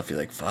to yourself, you're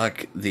like,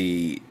 fuck,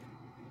 the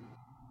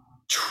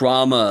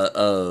trauma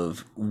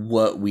of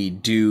what we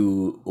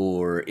do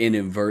or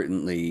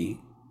inadvertently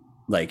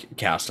like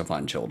cast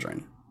upon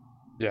children,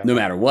 no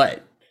matter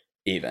what,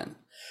 even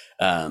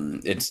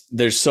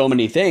there's so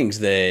many things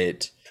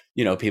that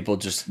people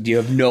just, you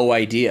have no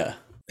idea.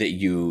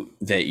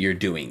 that you're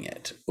doing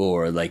it,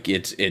 or like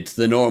it's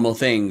the normal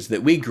things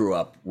that we grew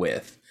up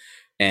with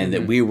and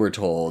that we were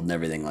told and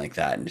everything like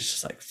that. And it's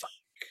just like, fuck.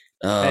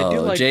 Oh, I do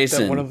like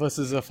Jason. that one of us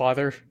is a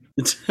father.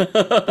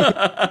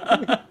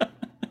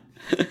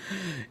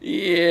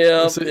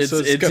 Yeah,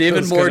 it's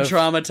even more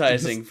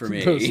traumatizing for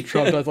me. Those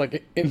traumatized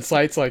like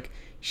insights, like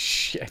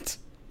shit.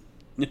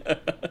 Yeah,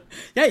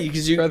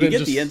 because you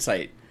get the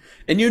insight,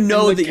 and you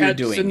know that you're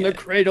doing in it. The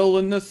cradle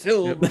and the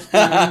silver.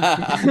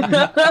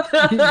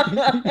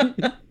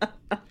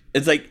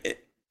 It's like,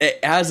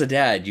 as a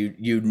dad,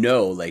 you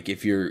know, like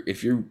if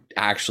you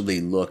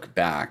actually look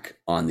back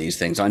on these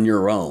things on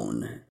your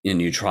own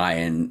and you try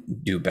and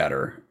do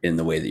better in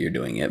the way that you're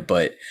doing it,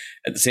 but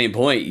at the same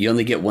point, you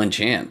only get one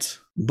chance.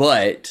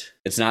 But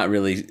it's not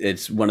really,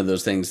 it's one of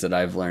those things that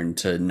I've learned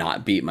to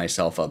not beat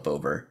myself up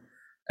over.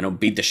 I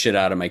don't beat the shit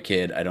out of my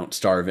kid. I don't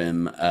starve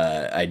him.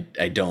 I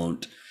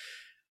don't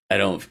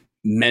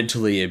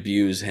mentally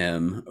abuse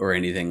him or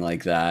anything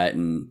like that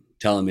and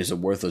tell him he's a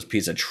worthless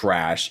piece of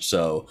trash.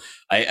 So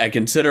I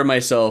consider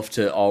myself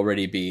to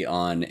already be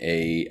on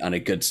a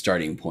good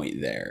starting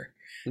point there.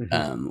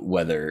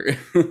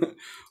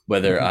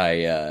 Whether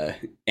I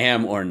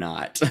am or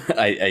not,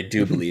 I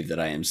do believe that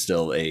I am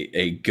still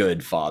a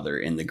good father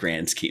in the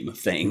grand scheme of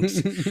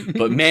things.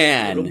 But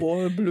man, little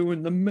boy blue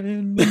in the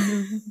man.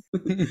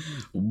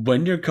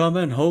 When you're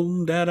coming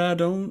home, Dad, I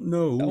don't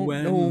know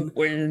when.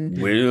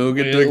 We'll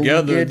get We'll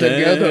together get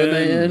together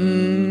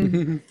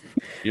then.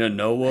 You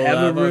know we'll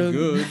have a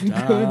good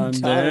time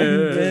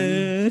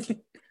then.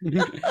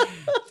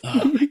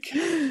 Oh my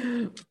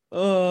god.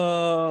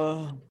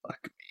 Oh,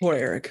 poor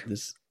Eric.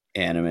 This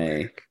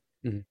anime.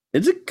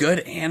 It's a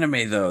good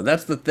anime though.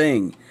 That's the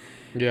thing.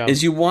 Yeah.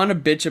 Is you want to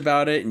bitch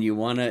about it and you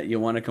want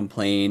to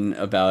complain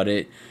about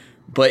it,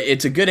 but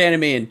it's a good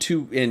anime in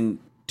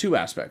two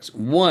aspects.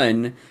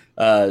 One,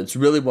 it's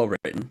really well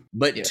written,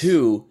 but yes.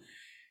 Two,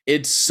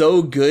 it's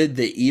so good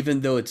that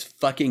even though it's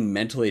fucking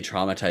mentally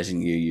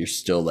traumatizing you, you're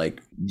still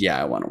like,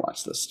 yeah, I want to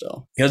watch this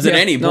still. Because at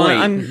any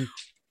point,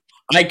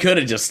 I could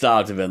have just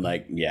stopped and been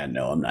like, yeah,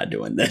 no, I'm not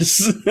doing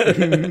this.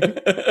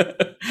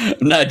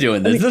 I'm not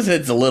doing this. This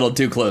hits a little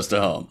too close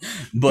to home.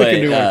 But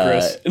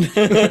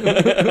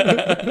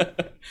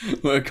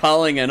we're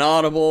calling an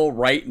audible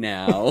right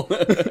now.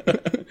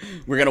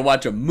 We're going to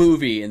watch a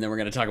movie and then we're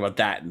going to talk about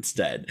that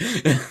instead.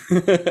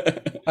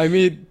 I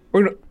mean,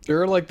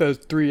 there are like those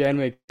 3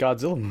 anime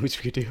Godzilla movies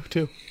we could do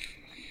too.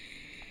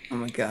 Oh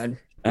my god.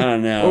 I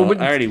don't know.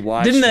 I already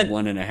watched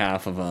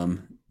 1.5 of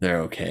them.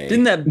 They're okay.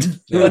 Didn't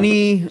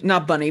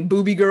that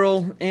Booby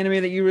Girl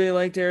anime that you really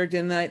liked, Eric,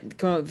 didn't that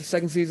come out with the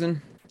second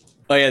season?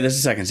 Oh yeah, there's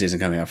a second season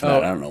coming out for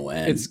that. I don't know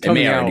when. It's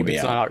coming out. Already be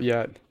it's not out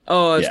yet.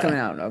 Oh, it's coming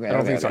out. Okay. I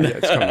don't think so. Yeah,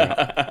 it's coming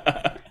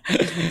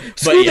out.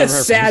 Screw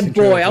this sad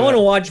boy. I want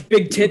to watch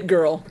Big Tit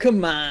Girl.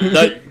 Come on.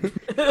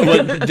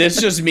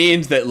 This just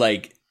means that,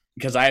 like,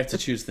 because I have to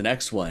choose the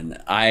next one,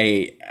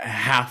 I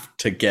have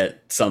to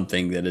get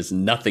something that is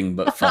nothing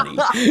but funny.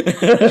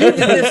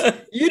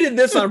 You did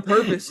this on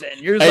purpose, then.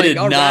 You're like,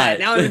 all right,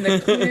 now I'm in the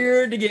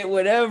clear to get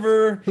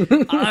whatever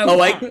I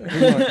want.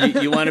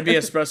 You want to be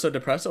Espresso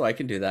Depresso? I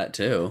can do that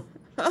too.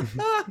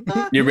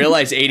 You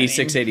realize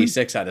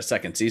 8686 had a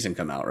second season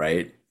come out,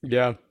 right?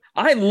 Yeah.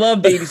 I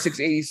loved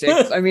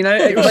 8686. I mean,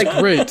 it was like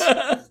great.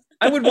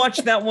 I would watch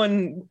that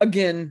one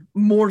again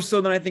more so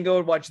than I think I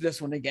would watch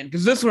this one again.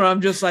 Because this one, I'm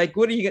just like,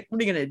 what are you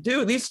gonna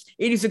do? At least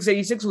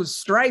 8686 was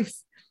strife.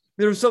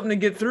 There was something to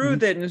get through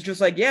with it, and it's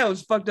just like, yeah, it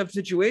was a fucked up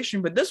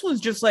situation. But this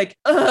one's just like,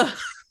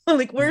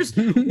 like where's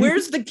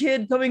the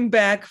kid coming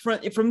back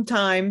from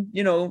time?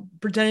 You know,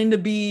 pretending to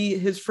be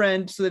his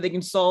friend so that they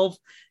can solve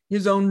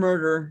his own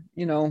murder.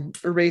 You know,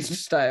 erased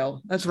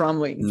style. That's what I'm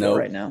waiting for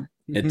right now.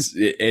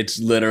 It's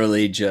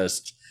literally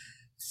just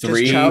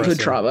 3 childhood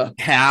trauma,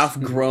 half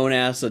grown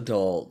ass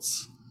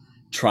adults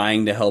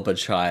trying to help a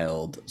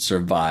child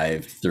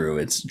survive through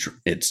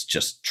its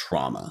just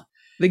trauma.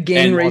 The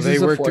gang raises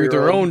they work through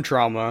their own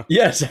trauma.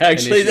 Yes,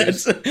 actually,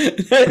 that's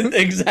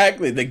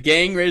exactly. The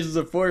gang raises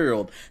a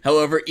 4-year-old.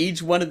 However,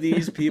 each one of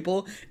these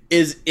people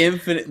is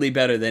infinitely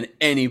better than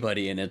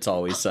anybody in It's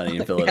Always Sunny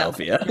in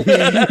Philadelphia.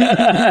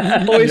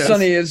 Always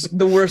Sunny is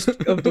the worst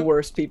of the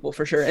worst people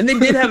for sure. And they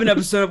did have an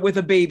episode with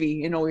a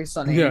baby in Always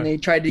Sunny, and they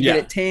tried to get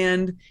it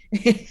tanned.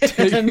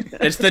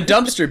 It's the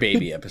dumpster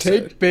baby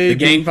episode. The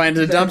gang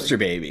finds a dumpster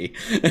baby.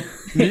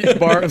 Meet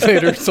bar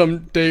later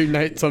someday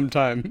night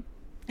sometime.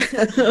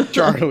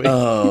 Charlie.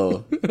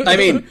 Oh, I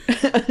mean,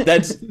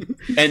 that's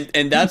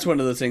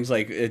one of those things.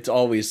 Like, It's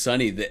Always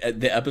Sunny,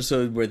 the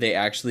episode where they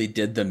actually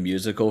did the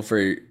musical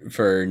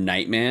for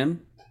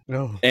Nightman.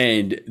 No.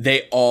 And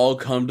they all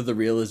come to the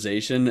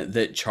realization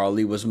that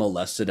Charlie was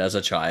molested as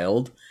a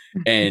child.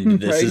 And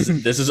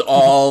this is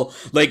all,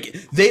 like,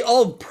 they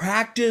all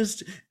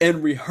practiced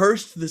and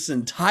rehearsed this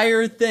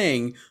entire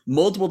thing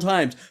multiple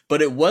times,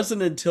 but it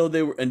wasn't until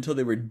they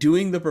were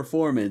doing the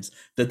performance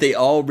that they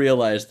all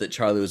realized that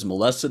Charlie was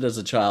molested as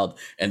a child,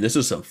 and this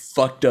is some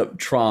fucked up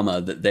trauma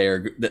that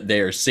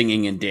they are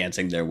singing and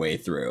dancing their way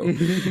through.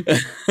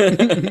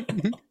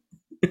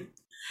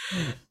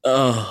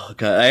 Oh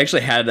god, I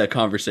actually had a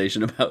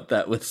conversation about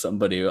that with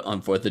somebody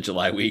on 4th of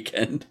July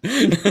weekend.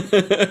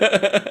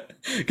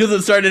 Because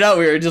it started out,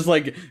 we were just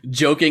like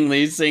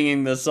jokingly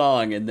singing the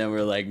song, and then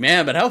we're like,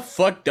 man, but how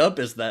fucked up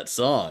is that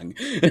song?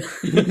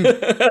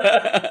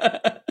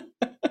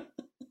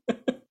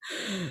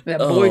 That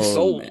boy's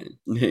soul. Man.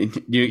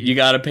 You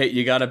gotta pay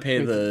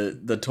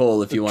the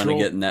toll if you want to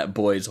get in that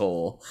boy's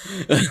hole.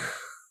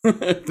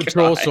 The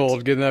troll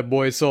soul, getting that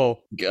boy's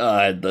soul.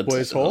 God, that's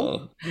boy's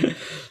hole.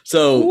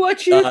 So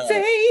what you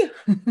say?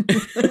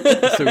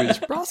 So he was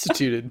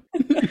prostituted.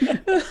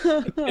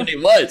 And he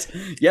was.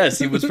 Yes,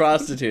 he was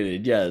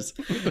prostituted. Yes.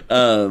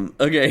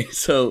 Okay,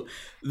 so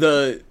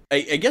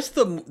I guess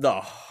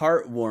the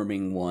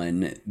heartwarming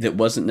one that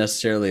wasn't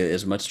necessarily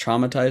as much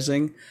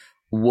traumatizing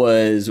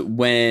was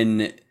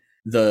when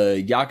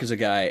the Yakuza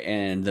guy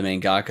and the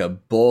mangaka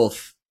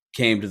both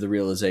came to the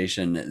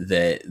realization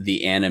that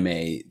the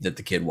anime that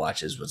the kid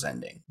watches was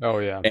ending. Oh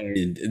yeah.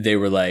 And they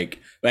were like,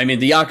 I mean,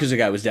 the Yakuza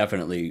guy was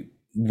definitely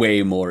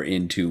way more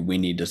into, we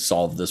need to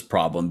solve this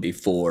problem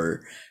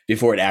before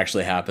it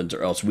actually happens,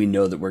 or else we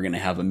know that we're going to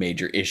have a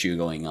major issue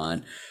going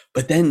on.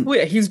 But then, well,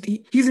 yeah,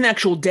 he's an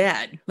actual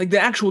dad. Like the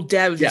actual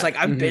dad was just like,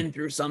 I've been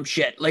through some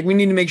shit. Like we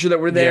need to make sure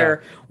that we're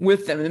there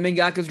with them. And the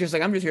mangaka's just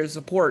like, I'm just here to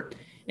support.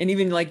 And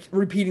even like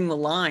repeating the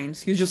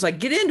lines, he was just like,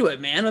 get into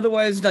it, man.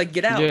 Otherwise, like,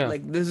 get out. Yeah.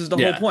 Like this is the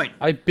whole point.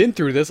 I've been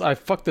through this. I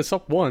fucked this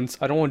up once.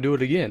 I don't want to do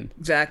it again.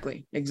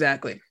 Exactly.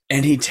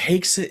 And he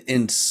takes it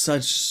in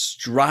such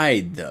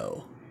stride,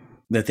 though,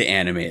 that the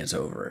anime is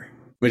over,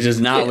 which is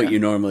not what you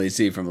normally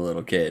see from a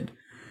little kid.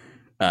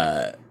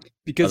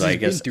 Because he's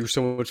been through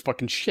so much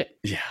fucking shit.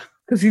 Yeah.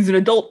 Because he's an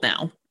adult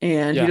now,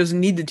 and he doesn't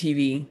need the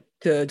TV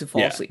to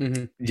fall asleep.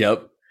 Mm-hmm.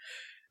 Yep.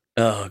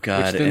 Oh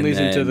god. Which then leads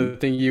into the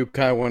thing you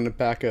kind of wanted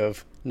back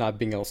of not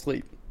being able to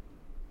sleep.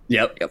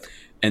 Yep.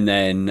 And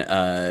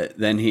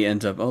then he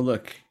ends up, oh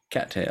look,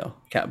 cat tail,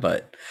 cat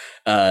butt.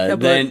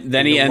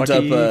 Then he ends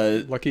up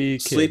lucky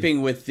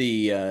sleeping with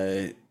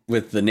the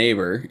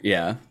neighbor,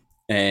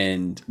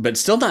 but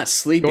still not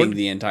sleeping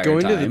the entire time.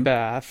 Going to the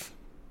bath.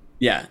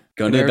 Yeah,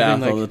 going to the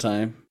bath all the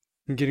time.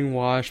 Getting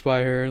washed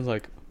by her,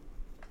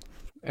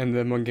 and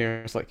then one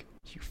gamer's like,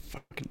 "You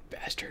fucking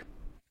bastard."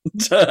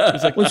 He's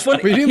like, what's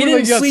funny? He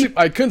didn't sleep.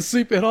 I couldn't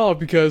sleep at all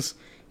because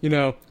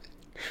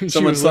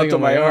someone slept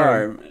on my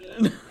arm.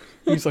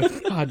 He's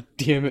like, God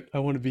damn it, I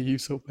want to be you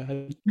so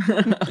bad.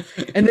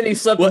 And then he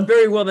slept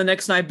very well the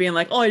next night, being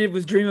like, all I did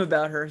was dream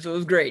about her, so it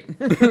was great.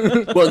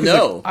 Well,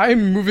 no,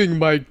 I'm moving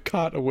my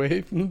cot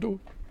away from the door.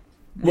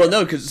 Well,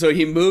 no, because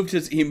he moved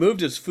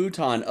his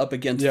futon up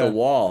against the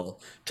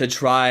wall to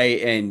try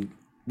and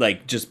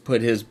just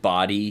put his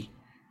body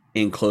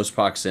in close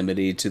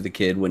proximity to the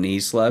kid when he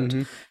slept,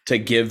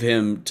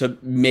 to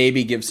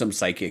maybe give some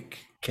psychic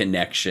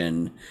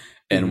connection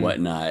and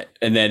whatnot.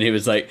 And then he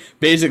was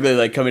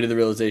basically coming to the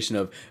realization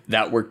of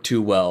that worked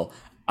too well.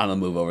 I'm gonna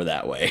move over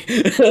that way.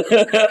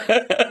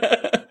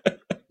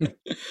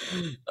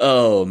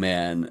 Oh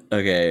man.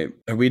 Okay.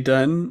 Are we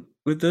done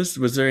with this?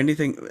 Was there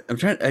anything?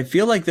 I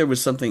feel like there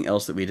was something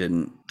else that we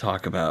didn't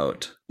talk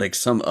about,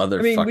 some other.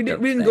 I mean, we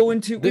didn't go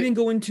into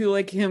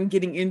him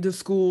getting into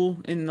school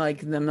and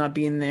them not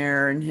being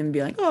there and him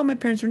being like, oh, my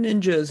parents are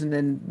ninjas, and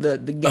then the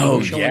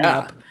gang showing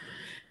up.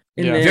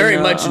 And then, very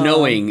much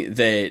knowing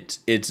that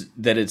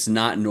it's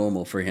not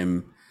normal for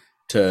him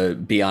to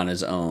be on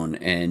his own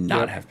and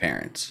not have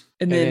parents.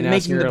 And then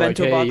making the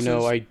bento boxes.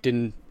 Hey, I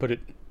didn't put it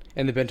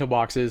in the bento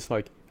boxes.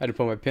 I had to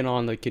put my pin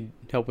on. Could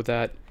help with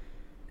that.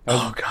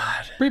 Oh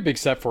god, pretty big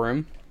step for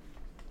him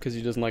because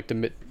he doesn't like to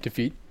admit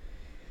defeat.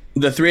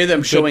 The three of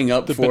them showing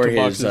up for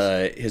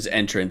his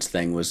entrance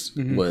thing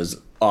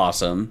was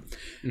awesome.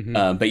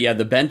 But yeah,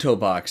 the bento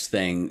box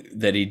thing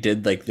that he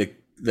did,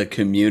 the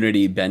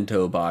community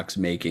bento box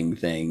making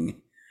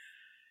thing,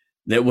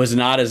 that was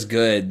not as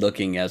good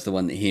looking as the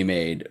one that he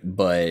made,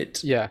 but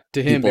to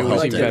him it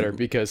was better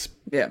because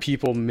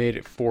people made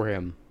it for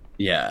him.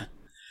 Yeah,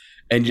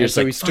 and just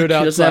so he stood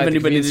outside the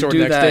convenience store the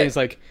next day. He's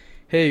like,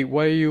 "Hey,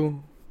 why are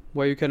you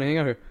kind of hanging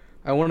out here?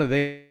 I want to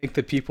thank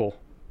the people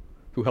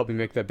who helped me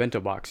make that bento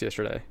box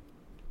yesterday."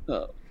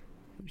 Oh,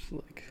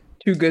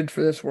 too good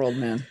for this world,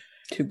 man.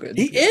 Too good.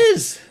 He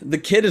is. The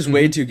kid is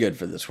way too good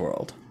for this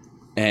world.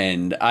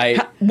 And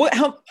how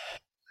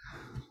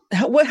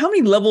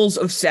many levels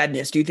of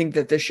sadness do you think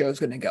that this show is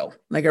going to go?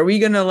 Are we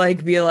going to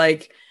be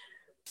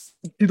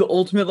do the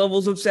ultimate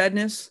levels of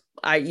sadness,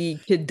 i.e.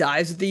 kid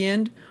dies at the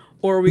end?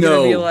 Or are we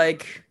going to be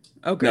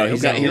okay. No,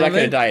 he's not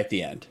going to die at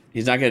the end.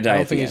 He's not going to die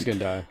at the end. I don't think he's going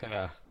to die.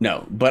 Yeah.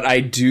 No, but I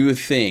do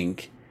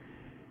think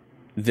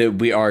that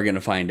we are going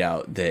to find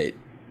out that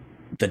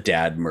the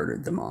dad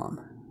murdered the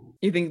mom.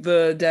 You think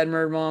the dad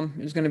murdered mom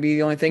is going to be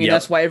the only thing? And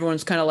that's why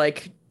everyone's kind of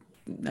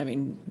I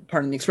mean,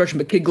 pardon the expression,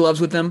 but kid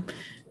gloves with them,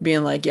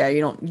 being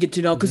you don't get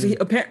to know, because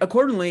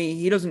accordingly,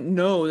 he doesn't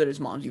know that his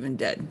mom's even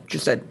dead,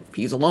 just that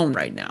he's alone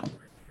right now.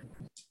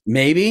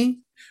 Maybe.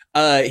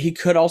 He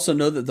could also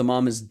know that the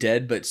mom is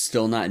dead, but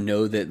still not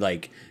know that,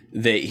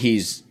 that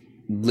he's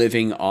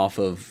living off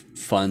of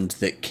funds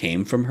that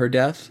came from her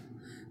death.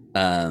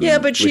 Yeah,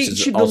 but which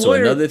is also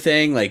lawyer, another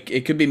thing. Like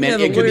it could be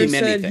many. It could be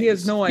many things. He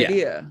has no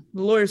idea.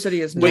 The lawyer said he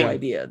has no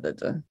idea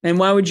that. And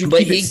why would you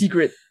keep it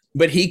secret?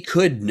 But he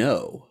could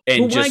know.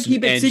 And why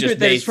keep it secret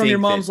that it's from your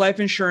mom's life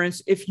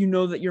insurance if you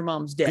know that your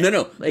mom's dead?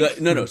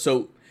 No.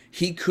 So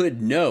he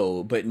could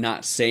know, but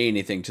not say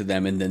anything to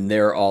them, and then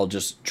they're all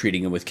just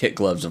treating him with kid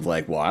gloves of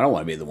like, well, I don't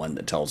want to be the one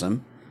that tells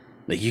him.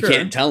 Like you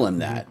can't tell him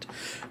that.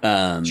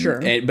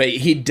 But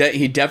he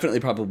definitely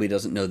probably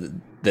doesn't know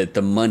that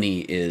the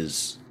money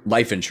is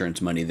life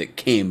insurance money that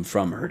came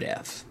from her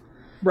death.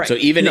 Right. So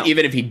even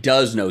if he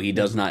does know, he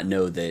does not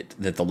know that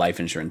the life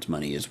insurance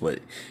money is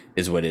what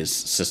is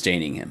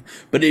sustaining him.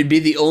 But it'd be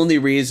the only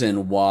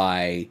reason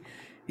why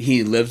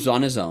he lives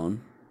on his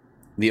own.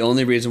 The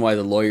only reason why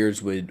the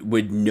lawyers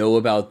would know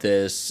about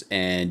this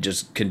and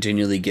just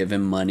continually give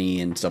him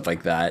money and stuff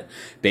like that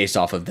based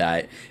off of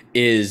that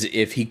is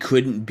if he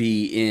couldn't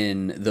be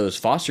in those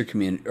foster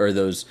community or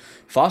those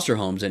foster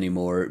homes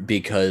anymore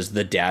because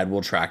the dad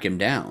will track him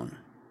down.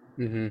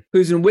 Mm-hmm.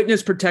 Who's in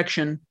witness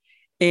protection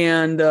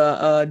and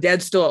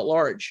dad's still at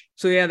large.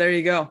 So yeah, there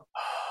you go.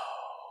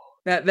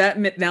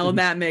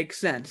 That makes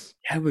sense.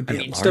 Yeah, it would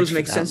be. It still doesn't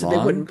make sense that they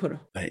wouldn't put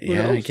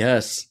I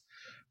guess.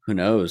 Who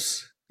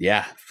knows?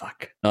 Yeah,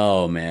 fuck.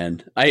 Oh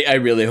man, I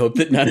really hope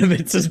that none of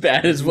it's as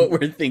bad as what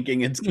we're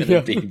thinking it's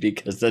gonna be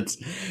because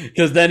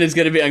then it's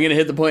gonna be. I'm gonna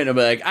hit the point and I'll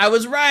be like, I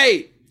was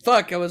right.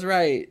 Fuck, I was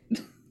right.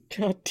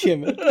 God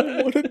damn it! I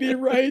don't want to be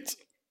right.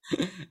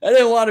 I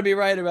didn't want to be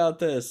right about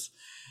this.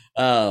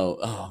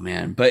 Oh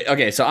man. But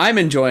okay, so I'm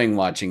enjoying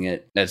watching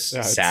it. As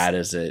sad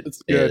as it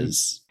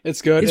is.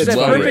 It's good. It's that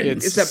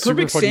perfect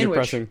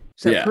sandwich.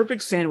 It's that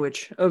perfect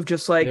sandwich of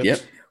just like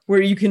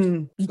where you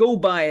can go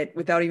by it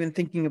without even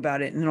thinking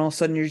about it, and then all of a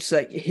sudden you're just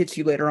like it hits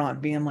you later on,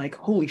 being like,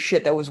 "Holy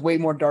shit, that was way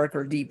more dark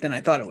or deep than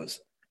I thought it was."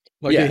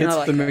 Like it hits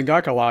the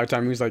mangaka a lot of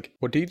time. He's like,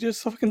 "What did he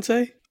just fucking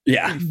say?"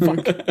 Yeah,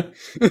 fuck.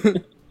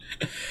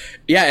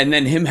 Yeah, and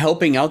then him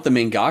helping out the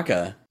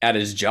mangaka at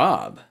his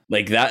job,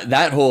 like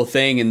that whole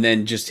thing, and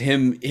then just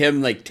him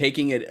like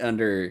taking it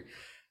under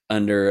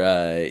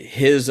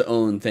his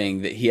own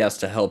thing that he has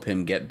to help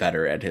him get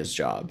better at his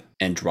job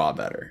and draw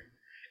better.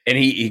 And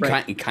he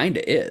kind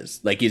of is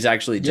like he's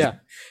actually just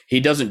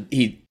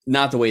he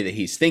not the way that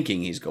he's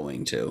thinking he's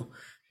going to,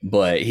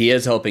 but he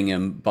is helping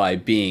him by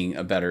being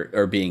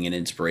being an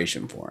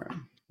inspiration for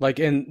him. Like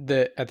at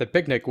the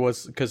picnic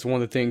was because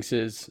one of the things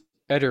is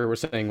Eder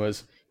was saying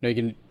was,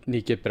 you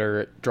need to get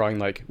better at drawing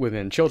like women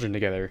and children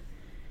together,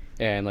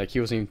 and like he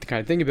wasn't even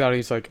kind of thinking about it.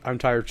 He's like, I'm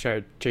tired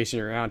of chasing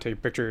around,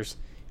 taking pictures,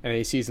 and then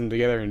he sees them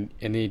together, and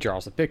then he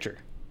draws a picture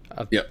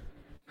of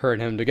her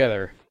and him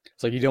together.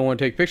 It's like you don't want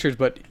to take pictures,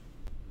 but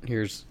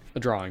here's a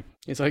drawing.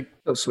 It's like,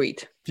 so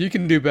sweet. You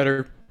can do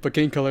better, but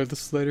can you color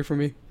this later for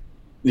me?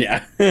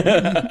 Yeah.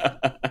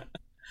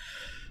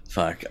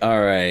 Fuck.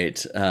 All right.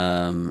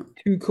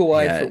 Too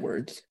kawaii for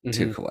words.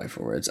 Too kawaii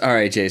for words. All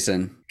right,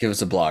 Jason, give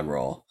us a blog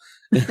roll.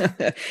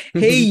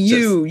 Hey,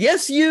 you.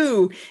 Yes,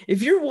 you.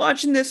 If you're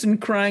watching this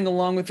and crying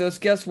along with us,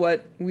 guess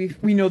what? We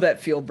know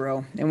that feel,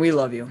 bro, and we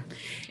love you.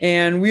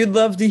 And we'd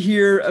love to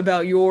hear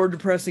about your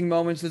depressing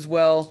moments as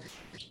well.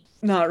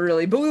 Not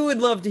really, but we would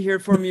love to hear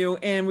from you,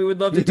 and we would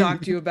love to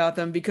talk to you about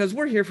them because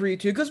we're here for you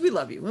too, because we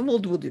love you, and we'll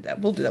do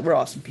that. We'll do that. We're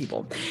awesome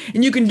people.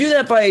 And you can do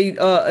that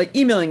by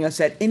emailing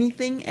us at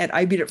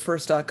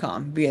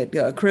anything@ibeatitfirst.com, be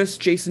it Chris,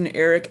 Jason,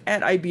 Eric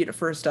at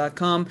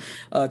ibeatitfirst.com,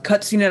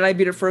 cutscene at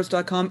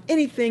ibeatitfirst.com,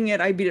 anything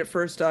at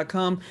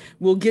ibeatitfirst.com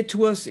will get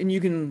to us, and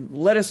you can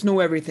let us know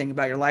everything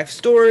about your life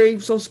story,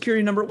 social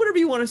security number, whatever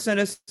you want to send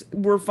us.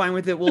 We're fine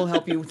with it. We'll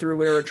help you through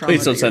whatever trauma.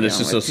 Please don't send us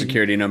your social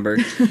security number.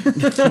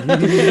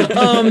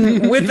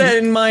 With that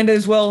in mind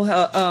as well,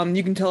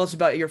 you can tell us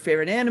about your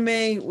favorite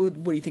anime.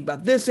 What do you think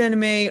about this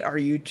anime? Are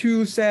you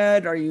too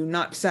sad? Are you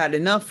not sad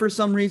enough for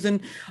some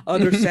reason?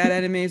 Other sad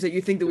animes that you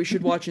think that we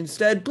should watch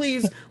instead?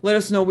 Please let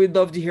us know. We'd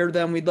love to hear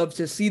them. We'd love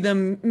to see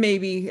them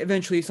maybe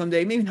eventually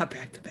someday. Maybe not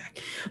back to back,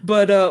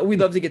 but we'd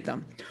love to get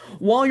them.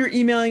 While you're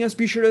emailing us,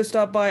 be sure to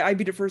stop by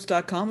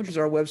ibeatitfirst.com, which is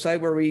our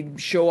website where we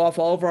show off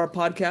all of our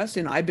podcasts,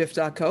 and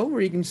ibiff.co, where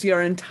you can see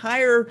our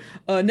entire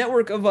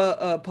network of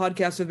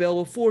podcasts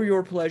available for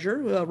your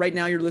pleasure. Right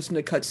now, you're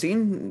listening to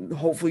Cutscene.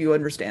 Hopefully, you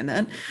understand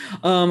that.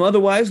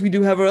 Otherwise, we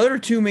do have our other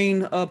two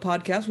main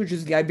podcasts, which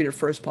is the I Beat It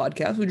First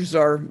podcast, which is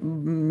our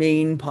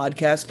main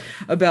podcast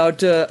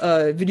about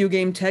video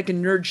game tech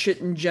and nerd shit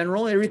in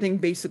general, everything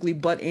basically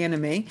but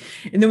anime.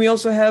 And then we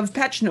also have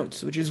Patch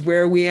Notes, which is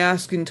where we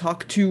ask and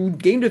talk to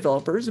game developers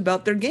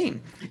about their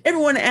game.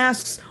 Everyone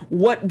asks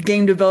what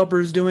game developer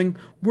is doing.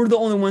 We're the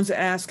only ones that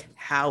ask,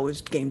 how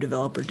is game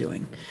developer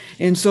doing?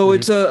 And so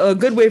it's a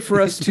good way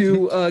for us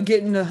to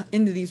get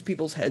into these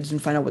people's heads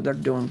and find out what they're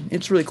doing.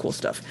 It's really cool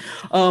stuff.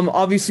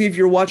 Obviously, if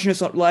you're watching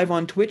us live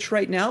on Twitch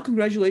right now,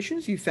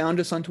 congratulations. You found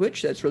us on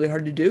Twitch. That's really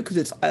hard to do because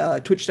it's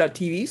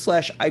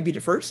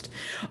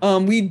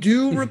twitch.tv/ibeatitfirst. We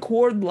do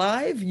record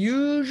live,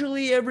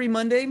 usually every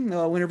Monday,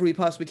 whenever we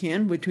possibly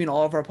can, between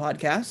all of our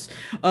podcasts.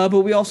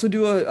 But we also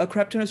do a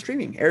crap ton of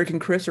streaming. Eric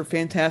and Chris are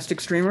fantastic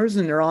streamers,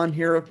 and they're on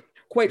here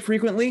quite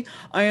frequently.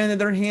 I, on the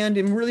other hand,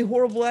 am really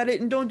horrible at it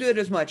and don't do it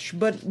as much,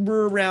 but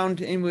we're around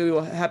and we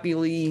will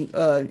happily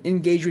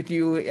engage with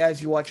you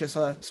as you watch us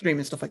stream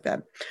and stuff like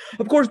that.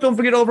 Of course, don't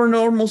forget all of our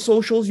normal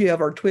socials. You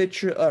have our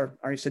Twitch, I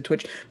already said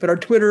Twitch, but our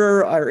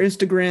Twitter, our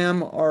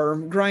Instagram, our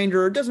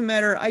Grindr. It doesn't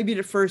matter. I Beat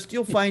It First.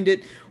 You'll find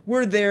it.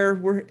 We're there.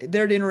 We're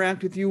there to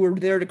interact with you. We're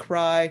there to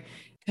cry,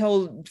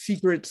 tell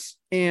secrets,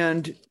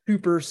 and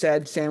super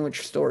sad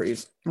sandwich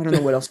stories. I don't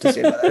know what else to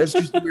say about that. It's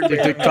just weird.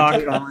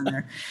 TikTok all in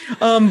there.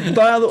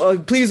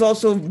 But please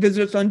also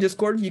visit us on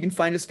Discord. You can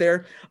find us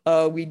there.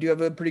 We do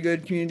have a pretty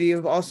good community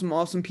of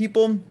awesome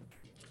people.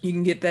 You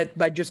can get that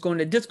by just going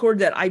to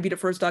Discord at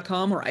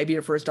ibeatitfirst.com or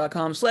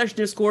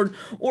ibeatitfirst.com/Discord,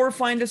 or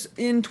find us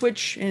in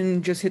Twitch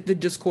and just hit the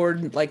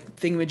Discord like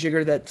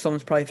thingamajigger that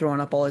someone's probably throwing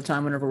up all the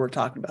time whenever we're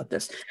talking about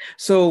this.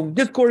 So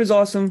Discord is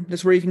awesome.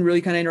 That's where you can really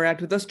kind of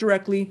interact with us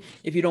directly.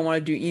 If you don't want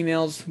to do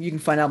emails, you can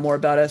find out more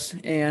about us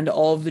and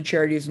all of the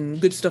charities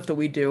and good stuff that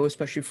we do,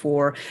 especially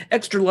for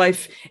Extra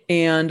Life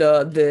and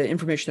the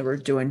information that we're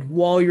doing.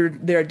 While you're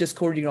there at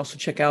Discord, you can also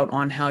check out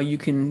on how you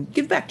can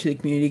give back to the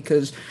community,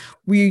 because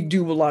we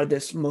do a lot of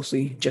this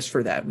mostly just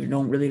for that. We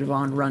don't really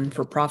run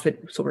for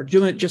profit, so we're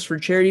doing it just for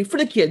charity, for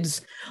the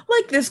kids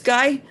like this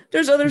guy.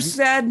 There's other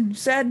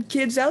sad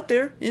kids out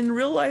there in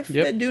real life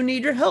that do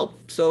need your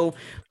help. So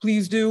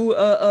please do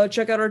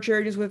check out our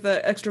charities with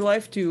Extra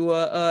Life to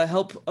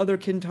help other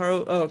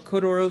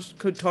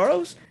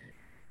Kotaros.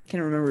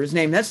 Can't remember his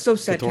name. That's so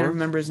sad. Can't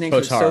remember his name.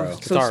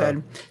 Kotaro. So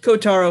sad.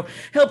 Kotaro.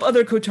 Help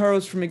other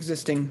Kotaros from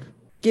existing.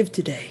 Give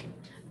today.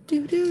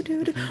 On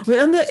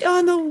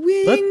the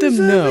wings Let them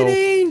know of an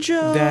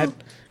angel. that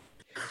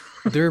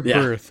their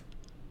birth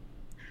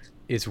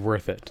is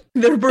worth it.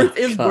 Their birth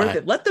is worth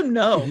it. Let them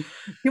know.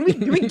 Can we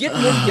get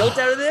more guilt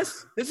out of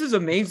this? This is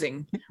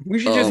amazing. We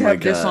should just have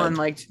this on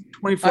like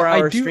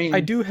 24-hour stream. I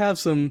do have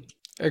some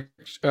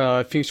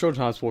Phoenix Children's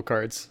Hospital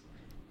cards.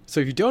 So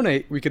if you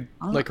donate, we could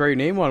like write your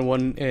name on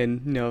one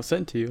and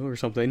send it to you or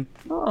something.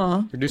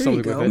 Or do something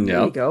with it.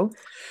 There you go.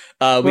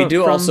 We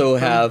do also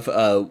have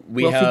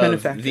we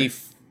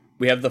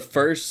have the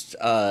first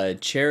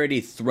charity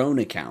Throne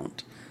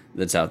account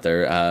that's out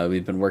there.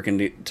 We've been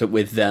working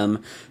with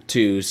them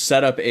to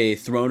set up a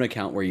Throne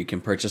account where you can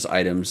purchase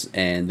items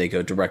and they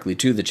go directly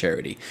to the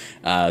charity.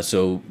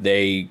 So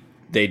they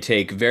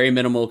take very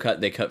minimal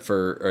cut. They cut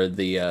for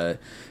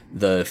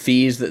the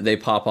fees that they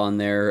pop on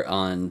there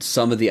on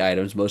some of the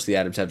items. Most of the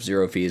items have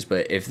 0 fees,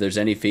 but if there's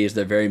any fees,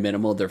 they're very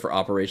minimal. They're for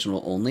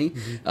operational only.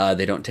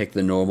 They don't take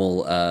the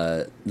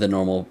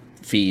normal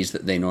fees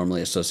that they normally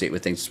associate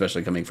with things,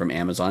 especially coming from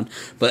Amazon.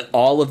 But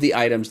all of the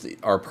items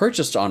that are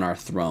purchased on our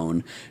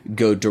Throne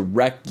go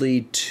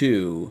directly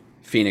to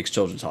Phoenix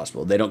Children's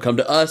Hospital. They don't come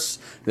to us.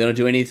 They don't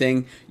do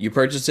anything. You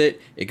purchase it,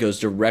 it goes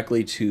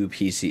directly to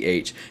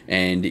PCH.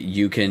 And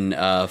you can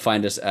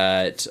find us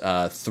at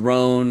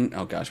Throne.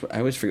 Oh gosh, I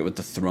always forget what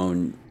the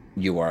Throne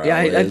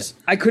URL is.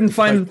 I couldn't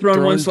find the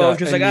Throne one, so I was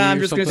just like,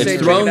 I'm just going to say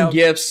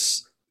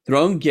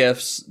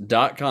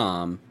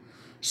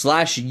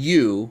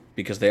ThroneGifts.com/U,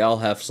 because they all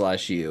have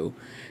 /U,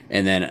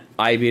 and then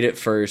I Beat It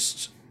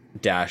First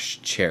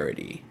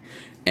 -charity,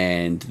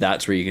 and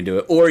that's where you can do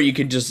it. Or you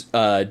can just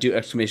do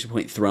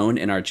 !Throne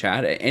in our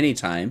chat at any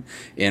time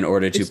in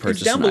order to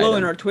purchase. It's down below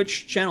in our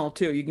Twitch channel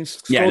too. You can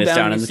scroll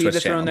down and see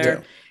the Throne there.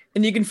 Too.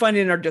 And you can find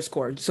it in our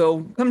Discord.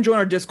 So come join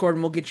our Discord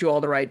and we'll get you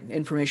all the right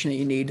information that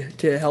you need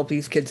to help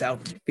these kids out,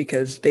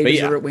 because they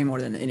deserve it way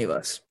more than any of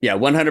us. Yeah,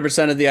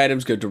 100% of the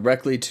items go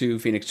directly to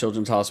Phoenix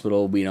Children's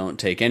Hospital. We don't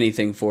take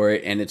anything for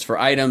it. And it's for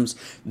items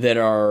that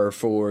are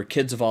for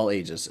kids of all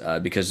ages.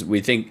 Because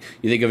you think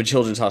of a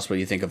children's hospital,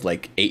 you think of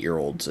like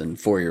 8-year-olds and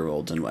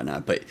 4-year-olds and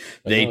whatnot. But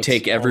they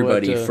take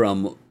everybody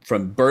from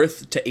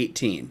birth to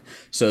 18.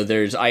 So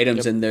there's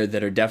items in there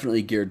that are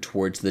definitely geared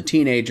towards the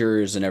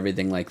teenagers and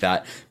everything like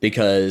that,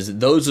 because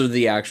those are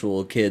the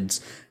actual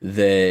kids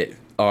that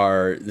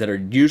are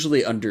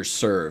usually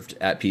underserved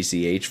at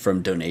PCH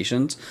from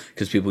donations,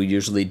 because people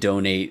usually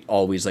donate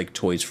always like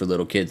toys for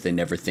little kids. They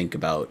never think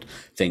about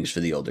things for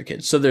the older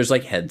kids. So there's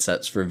like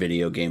headsets for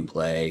video game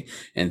play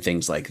and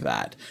things like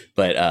that.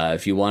 But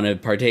if you want to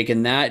partake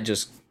in that,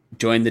 just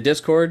join the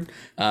Discord,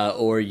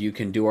 or you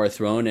can do our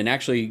Throne. And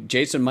actually,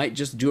 Jason might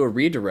just do a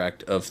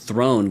redirect of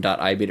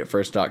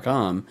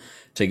throne.ibeatitfirst.com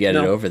to get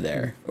it over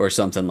there, or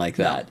something like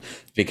that,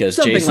 because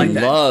Jason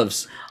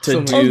loves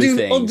to do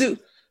things.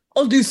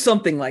 I'll do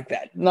something like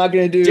that. I'm not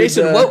gonna do.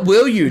 Jason, what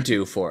will you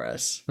do for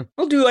us?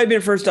 I'll do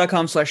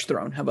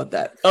ibeatitfirst.com/Throne. How about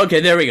that? Okay,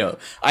 there we go.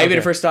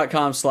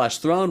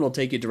 ibeatitfirst.com/Throne will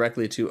take you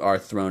directly to our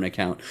Throne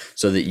account,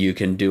 so that you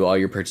can do all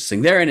your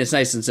purchasing there, and it's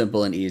nice and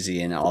simple and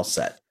easy and all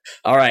set.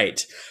 All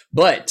right,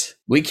 but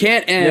we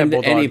can't end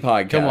any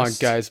podcast. Come on,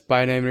 guys,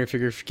 buy an anime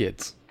figure for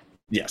kids.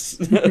 Yes,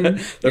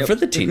 they're for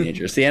the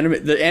teenagers.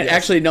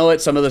 Actually, know what?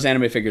 Some of those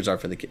anime figures are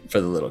for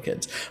the little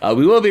kids.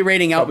 We will be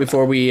rating out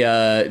before we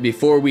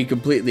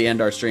completely end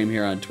our stream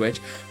here on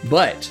Twitch,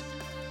 but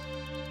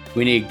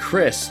we need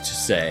Chris to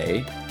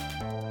say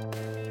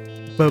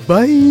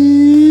bye-bye.